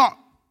need the law.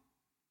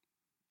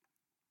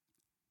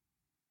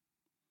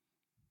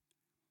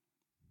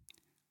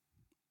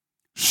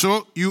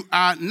 So you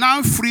are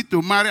now free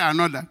to marry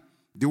another,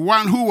 the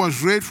one who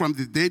was raised from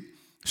the dead,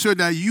 so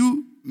that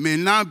you may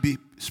now be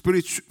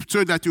spiritual,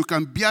 so that you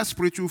can bear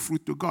spiritual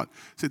fruit to God.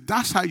 So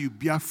that's how you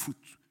bear fruit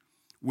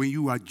when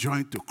you are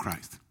joined to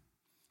Christ.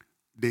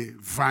 The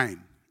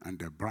vine and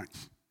the branch.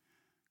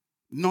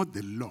 Not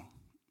the law.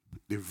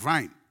 The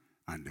vine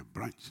and the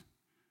branch.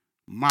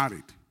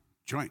 Married,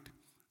 joined.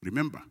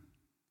 Remember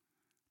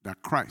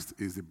that Christ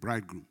is the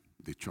bridegroom.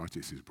 The church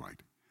is his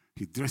bride.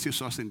 He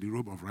dresses us in the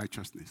robe of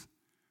righteousness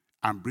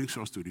and brings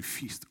us to the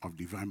feast of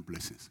divine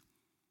blessings.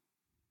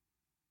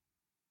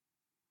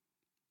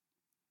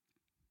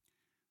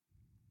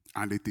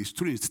 And it is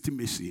through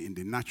intimacy in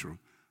the natural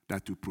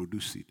that you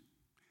produce it.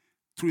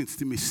 Through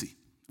intimacy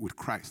with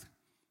Christ,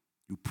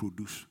 you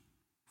produce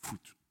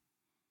fruit.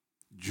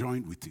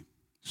 Joined with him.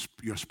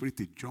 Your spirit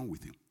is joined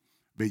with him.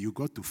 But you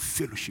got to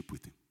fellowship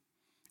with him.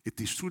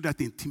 It is through that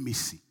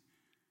intimacy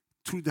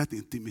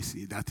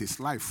that his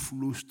life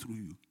flows through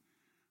you.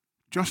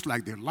 Just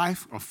like the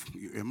life of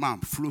a man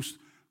flows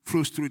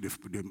through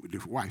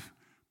the wife,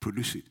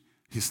 produce it.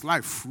 His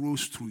life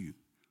flows through you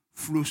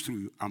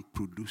and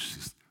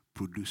produces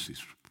fruit.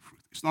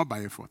 It's not by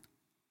effort.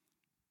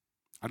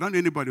 I don't know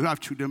anybody who have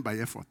children by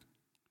effort.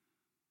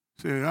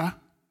 Say, we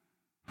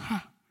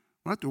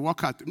have to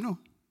work out. No,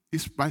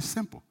 it's by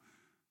simple.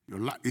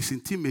 It's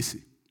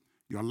intimacy.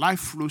 Your life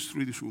flows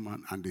through this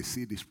woman and they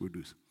see this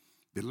produce.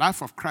 The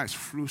life of Christ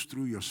flows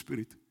through your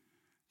spirit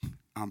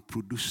and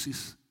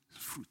produces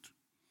fruit.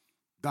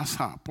 That's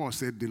how Paul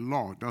said the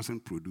law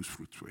doesn't produce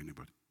fruit for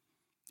anybody.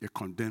 It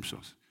condemns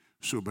us.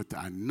 So, but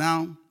I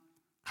now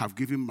have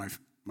given my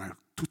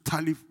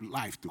totally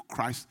life to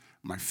Christ,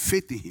 my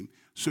faith in him,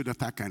 so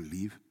that I can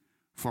live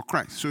for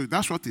Christ. So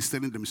that's what he's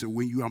telling them. So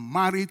when you are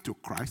married to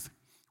Christ,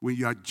 when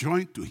you are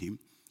joined to him,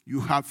 you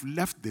have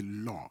left the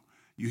law.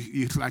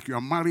 It's like you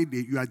are married,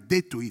 you are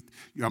dead to it.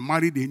 You are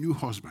married a new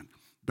husband.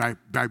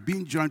 By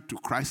being joined to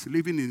Christ,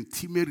 living in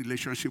intimate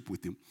relationship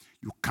with him,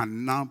 you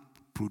can now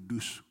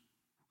produce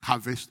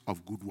harvest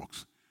of good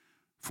works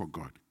for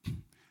God.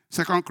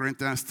 2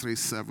 Corinthians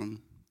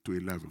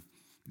 3:7-11.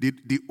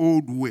 The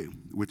old way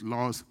with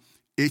laws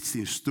etched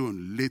in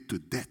stone led to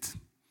death.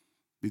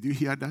 Did you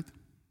hear that?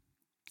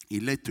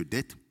 It led to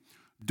death,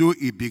 though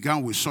it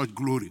began with such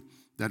glory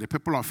that the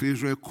people of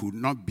Israel could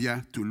not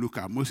bear to look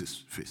at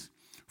Moses' face.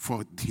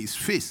 For his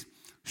face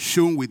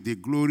shone with the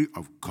glory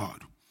of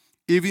God,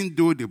 even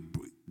though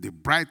the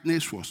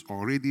brightness was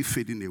already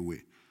fading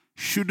away.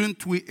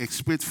 Shouldn't we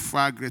expect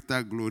far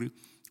greater glory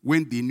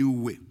when the new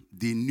way,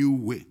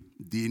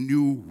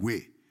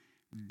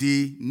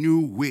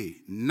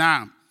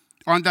 now,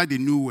 under the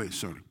new way,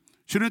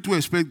 shouldn't we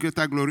expect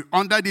greater glory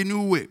under the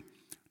new way,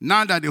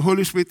 now that the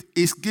Holy Spirit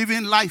is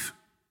giving life?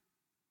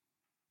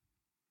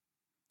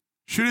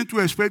 Shouldn't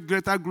we expect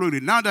greater glory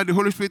now that the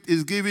Holy Spirit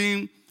is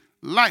giving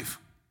life?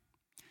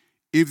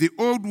 If the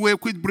old way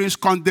which brings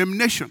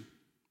condemnation,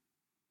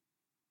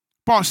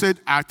 Paul said,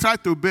 I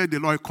tried to obey the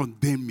law, it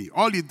condemned me.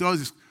 All it does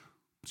is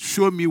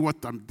show me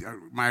what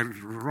my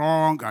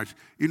wrong,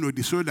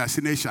 the soul that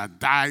sinners shall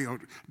die.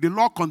 The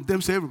law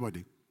condemns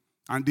everybody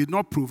and did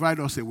not provide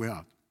us a way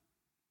out.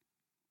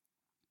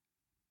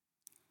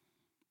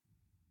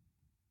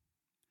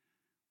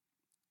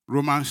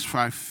 Romans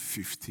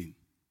 5:15.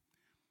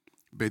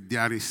 But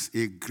there is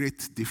a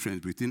great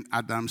difference between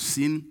Adam's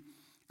sin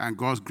and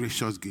God's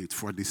gracious gift.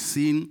 For the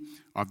sin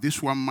of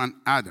this one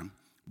man, Adam,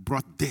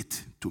 brought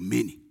death to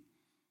many.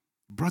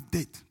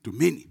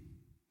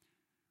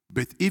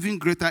 But even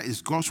greater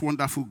is God's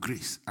wonderful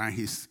grace and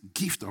his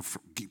gift of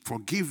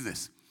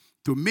forgiveness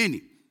to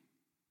many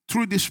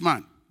through this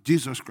man,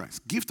 Jesus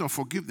Christ. Gift of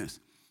forgiveness.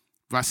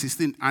 Verse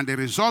 16. And the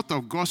result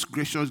of God's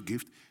gracious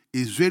gift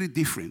is very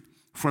different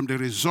from the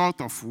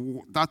result of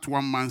that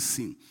one man's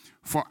sin.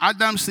 For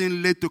Adam's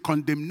sin led to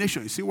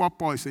condemnation. You see what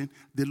Paul is saying?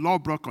 The law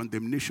brought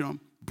condemnation,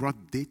 brought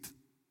death.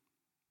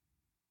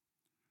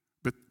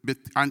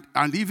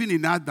 And even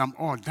in Adam,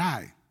 all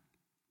die.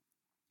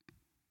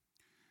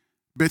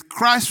 But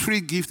Christ's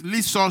free gift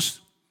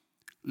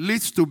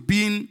leads to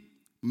being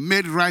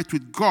made right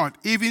with God,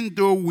 even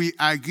though we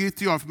are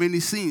guilty of many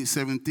sins.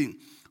 17.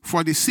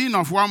 For the sin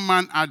of one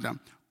man, Adam,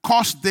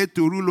 caused death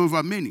to rule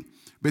over many.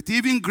 But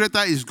even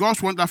greater is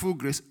God's wonderful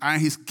grace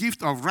and his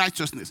gift of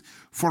righteousness.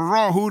 For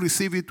all who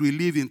receive it will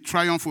live in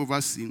triumph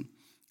over sin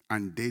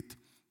and death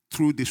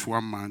through this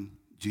one man,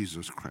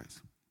 Jesus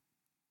Christ.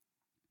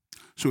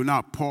 So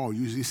now Paul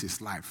uses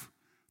his life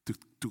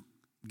to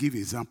give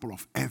example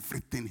of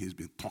everything he's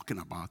been talking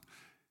about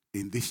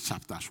in these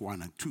chapters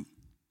 1 and 2.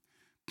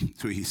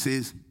 So he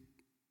says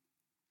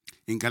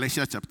in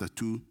Galatians chapter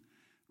 2,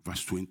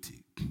 verse 20,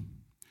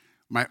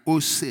 my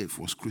old self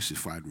was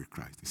crucified with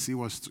Christ. You see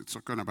what it's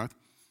talking about?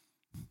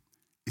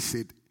 He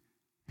said,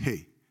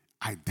 hey,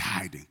 I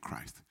died in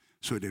Christ.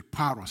 So the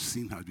power of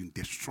sin has been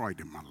destroyed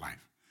in my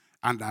life.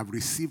 And I've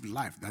received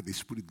life that the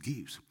Spirit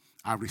gives.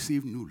 I've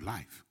received new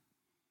life.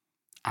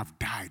 I've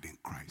died in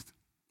Christ.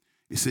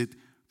 He said,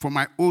 for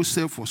my old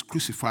self was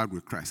crucified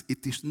with Christ.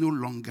 It is no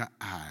longer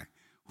I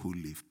who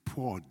live.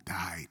 Paul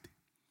died.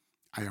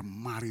 I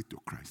am married to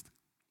Christ.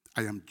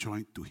 I am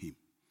joined to him.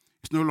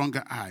 It's no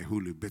longer I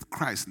who live, but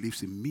Christ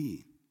lives in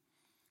me.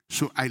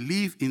 So I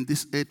live in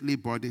this earthly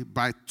body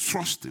by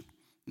trusting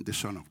in the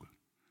Son of God,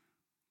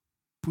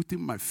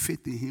 putting my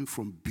faith in him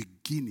from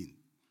beginning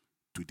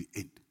to the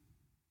end.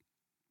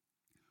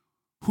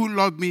 Who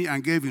loved me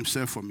and gave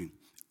himself for me.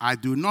 I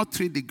do not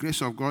treat the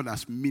grace of God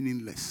as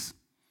meaningless.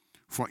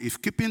 For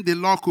if keeping the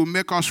law could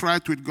make us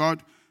right with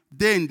God,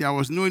 then there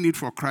was no need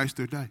for Christ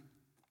to die.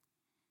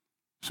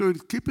 So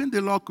keeping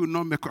the law could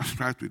not make us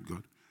right with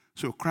God.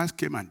 So Christ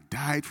came and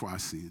died for our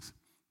sins,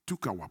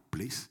 took our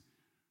place,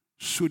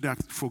 so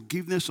that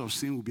forgiveness of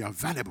sin will be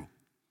available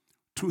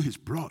through his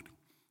blood.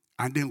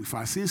 And then if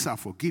our sins are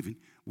forgiven,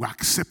 we're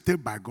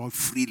accepted by God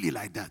freely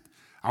like that.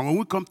 And when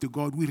we come to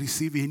God, we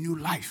receive a new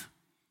life.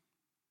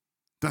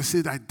 That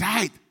says, I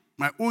died.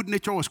 My old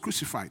nature was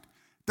crucified.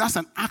 That's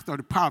an act of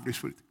the power of the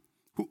Spirit.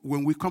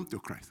 When we come to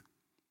Christ,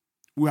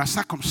 we are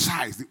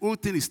circumcised. The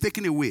old thing is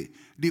taken away.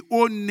 The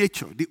old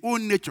nature,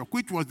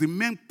 which was the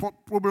main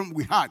problem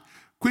we had,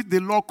 which the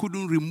law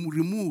couldn't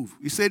remove.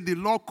 He said the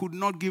law could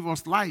not give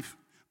us life,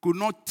 could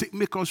not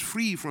make us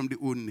free from the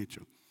old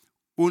nature.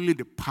 Only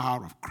the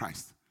power of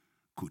Christ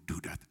could do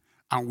that.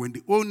 And when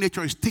the old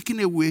nature is taken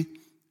away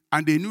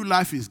and the new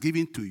life is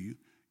given to you,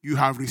 you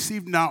have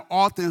received now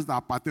all things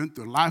that pertain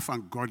to life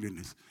and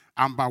godliness.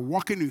 And by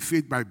walking in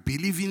faith, by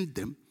believing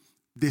them,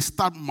 they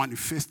start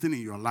manifesting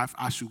in your life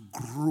as you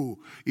grow.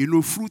 You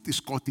know, fruit is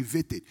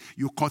cultivated.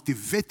 You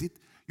cultivate it,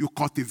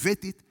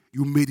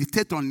 you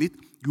meditate on it,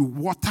 you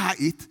water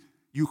it,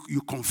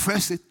 you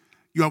confess it.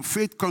 Your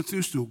faith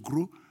continues to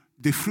grow.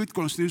 The fruit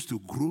continues to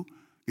grow.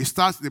 It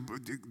starts,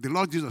 the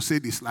Lord Jesus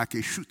said it's like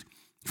a shoot.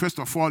 First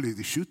of all is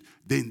the shoot,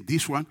 then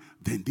this one,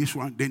 then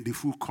the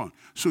full corn.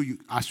 So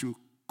as you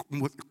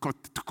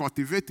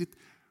cultivate it,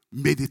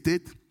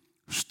 meditate,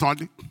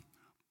 study,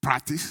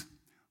 practice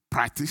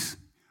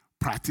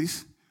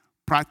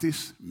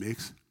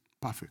makes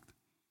perfect.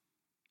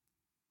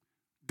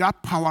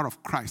 That power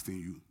of Christ in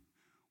you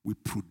will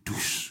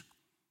produce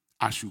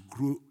as you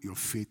grow your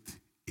faith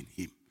in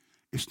him.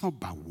 It's not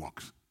by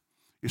works.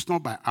 It's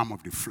not by arm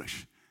of the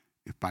flesh.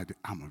 It's by the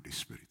arm of the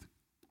Spirit.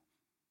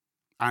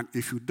 And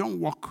if you don't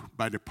walk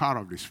by the power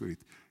of the Spirit,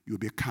 you'll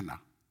be carnal.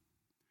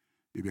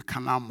 You'll be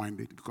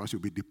carnal-minded because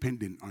you'll be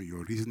dependent on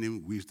your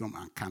reasoning, wisdom,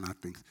 and carnal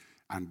things.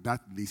 And that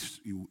leads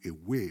you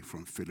away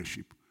from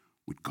fellowship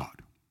with God.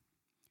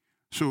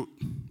 So,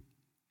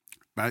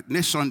 by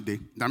next Thursday,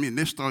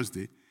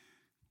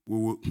 we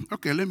will,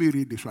 okay, let me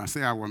read this one.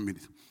 Say 1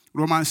 minute.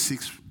 Romans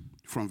 6,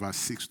 from verse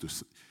 6 to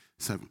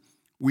 7.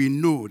 We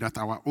know that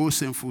our old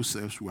sinful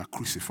selves were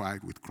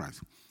crucified with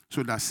Christ,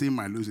 so that sin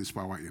might lose its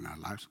power in our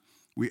lives.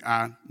 We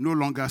are no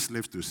longer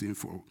slaves to sin,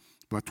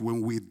 but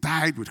when we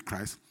died with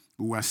Christ,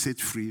 we were set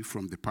free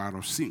from the power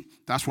of sin.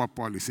 That's what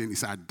Paul is saying. He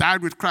said, I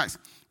died with Christ.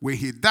 When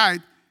he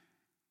died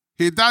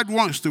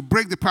once to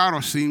break the power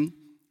of sin,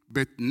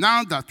 but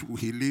now that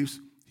he lives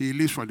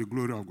for the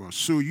glory of God.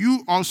 So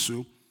you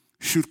also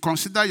should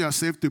consider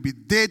yourself to be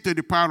dead to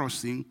the power of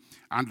sin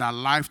and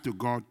alive to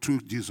God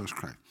through Jesus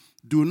Christ.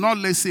 Do not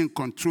let sin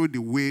control the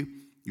way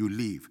you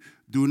live.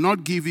 Do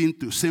not give in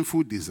to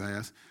sinful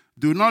desires.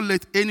 Do not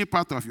let any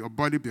part of your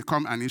body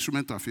become an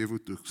instrument of evil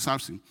to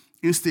serve sin.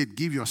 Instead,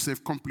 give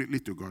yourself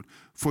completely to God,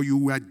 for you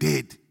were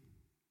dead.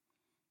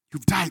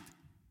 You've died.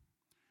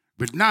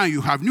 But now you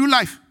have new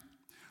life.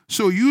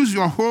 So use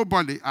your whole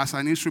body as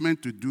an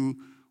instrument to do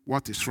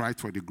what is right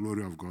for the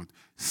glory of God.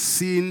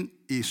 Sin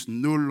is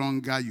no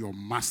longer your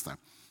master,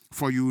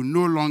 for you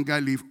no longer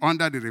live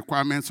under the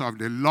requirements of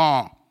the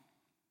law.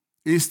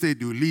 Instead,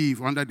 you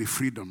live under the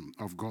freedom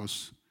of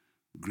God's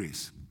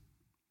grace.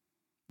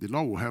 The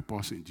Lord will help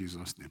us in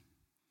Jesus' name.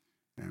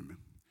 Amen.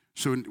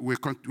 So we're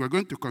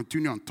going to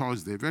continue on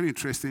Thursday. Very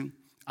interesting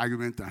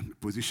argument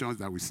and positions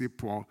that we see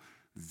Paul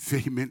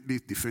vehemently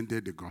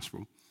defended the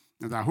gospel.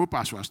 And I hope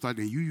as you are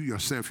studying, you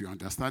yourself, you're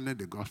understanding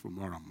the gospel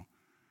more and more.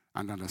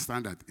 And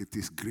understand that it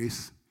is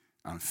grace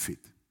and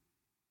faith.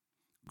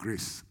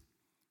 Grace,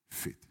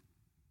 faith.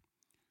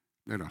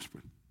 Let us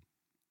pray.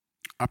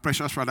 Our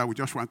precious Father, we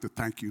just want to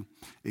thank you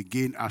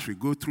again as we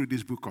go through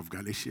this book of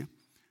Galatians,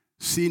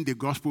 seeing the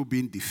gospel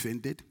being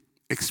defended,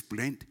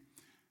 explained,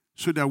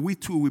 so that we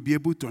too will be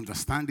able to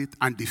understand it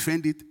and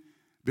defend it,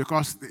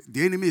 because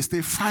the enemy is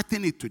still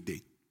fighting it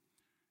today.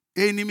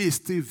 The enemy is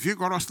still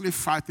vigorously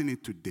fighting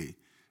it today,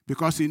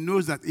 because he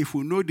knows that if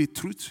we know the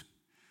truth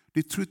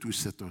will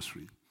set us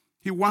free.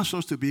 He wants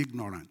us to be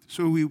ignorant.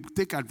 So he will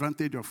take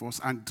advantage of us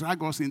and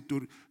drag us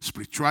into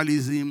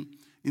spiritualism,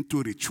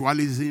 into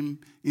ritualism,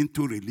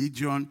 into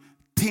religion,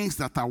 things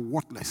that are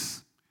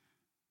worthless,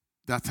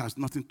 that has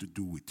nothing to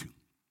do with you.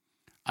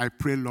 I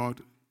pray,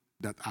 Lord,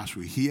 that as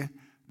we hear,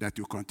 that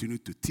you continue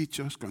to teach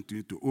us,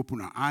 continue to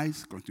open our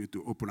eyes, continue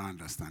to open our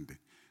understanding,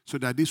 so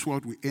that this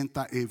word will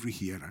enter every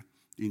hearer.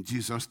 In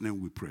Jesus'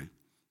 name we pray.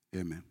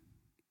 Amen.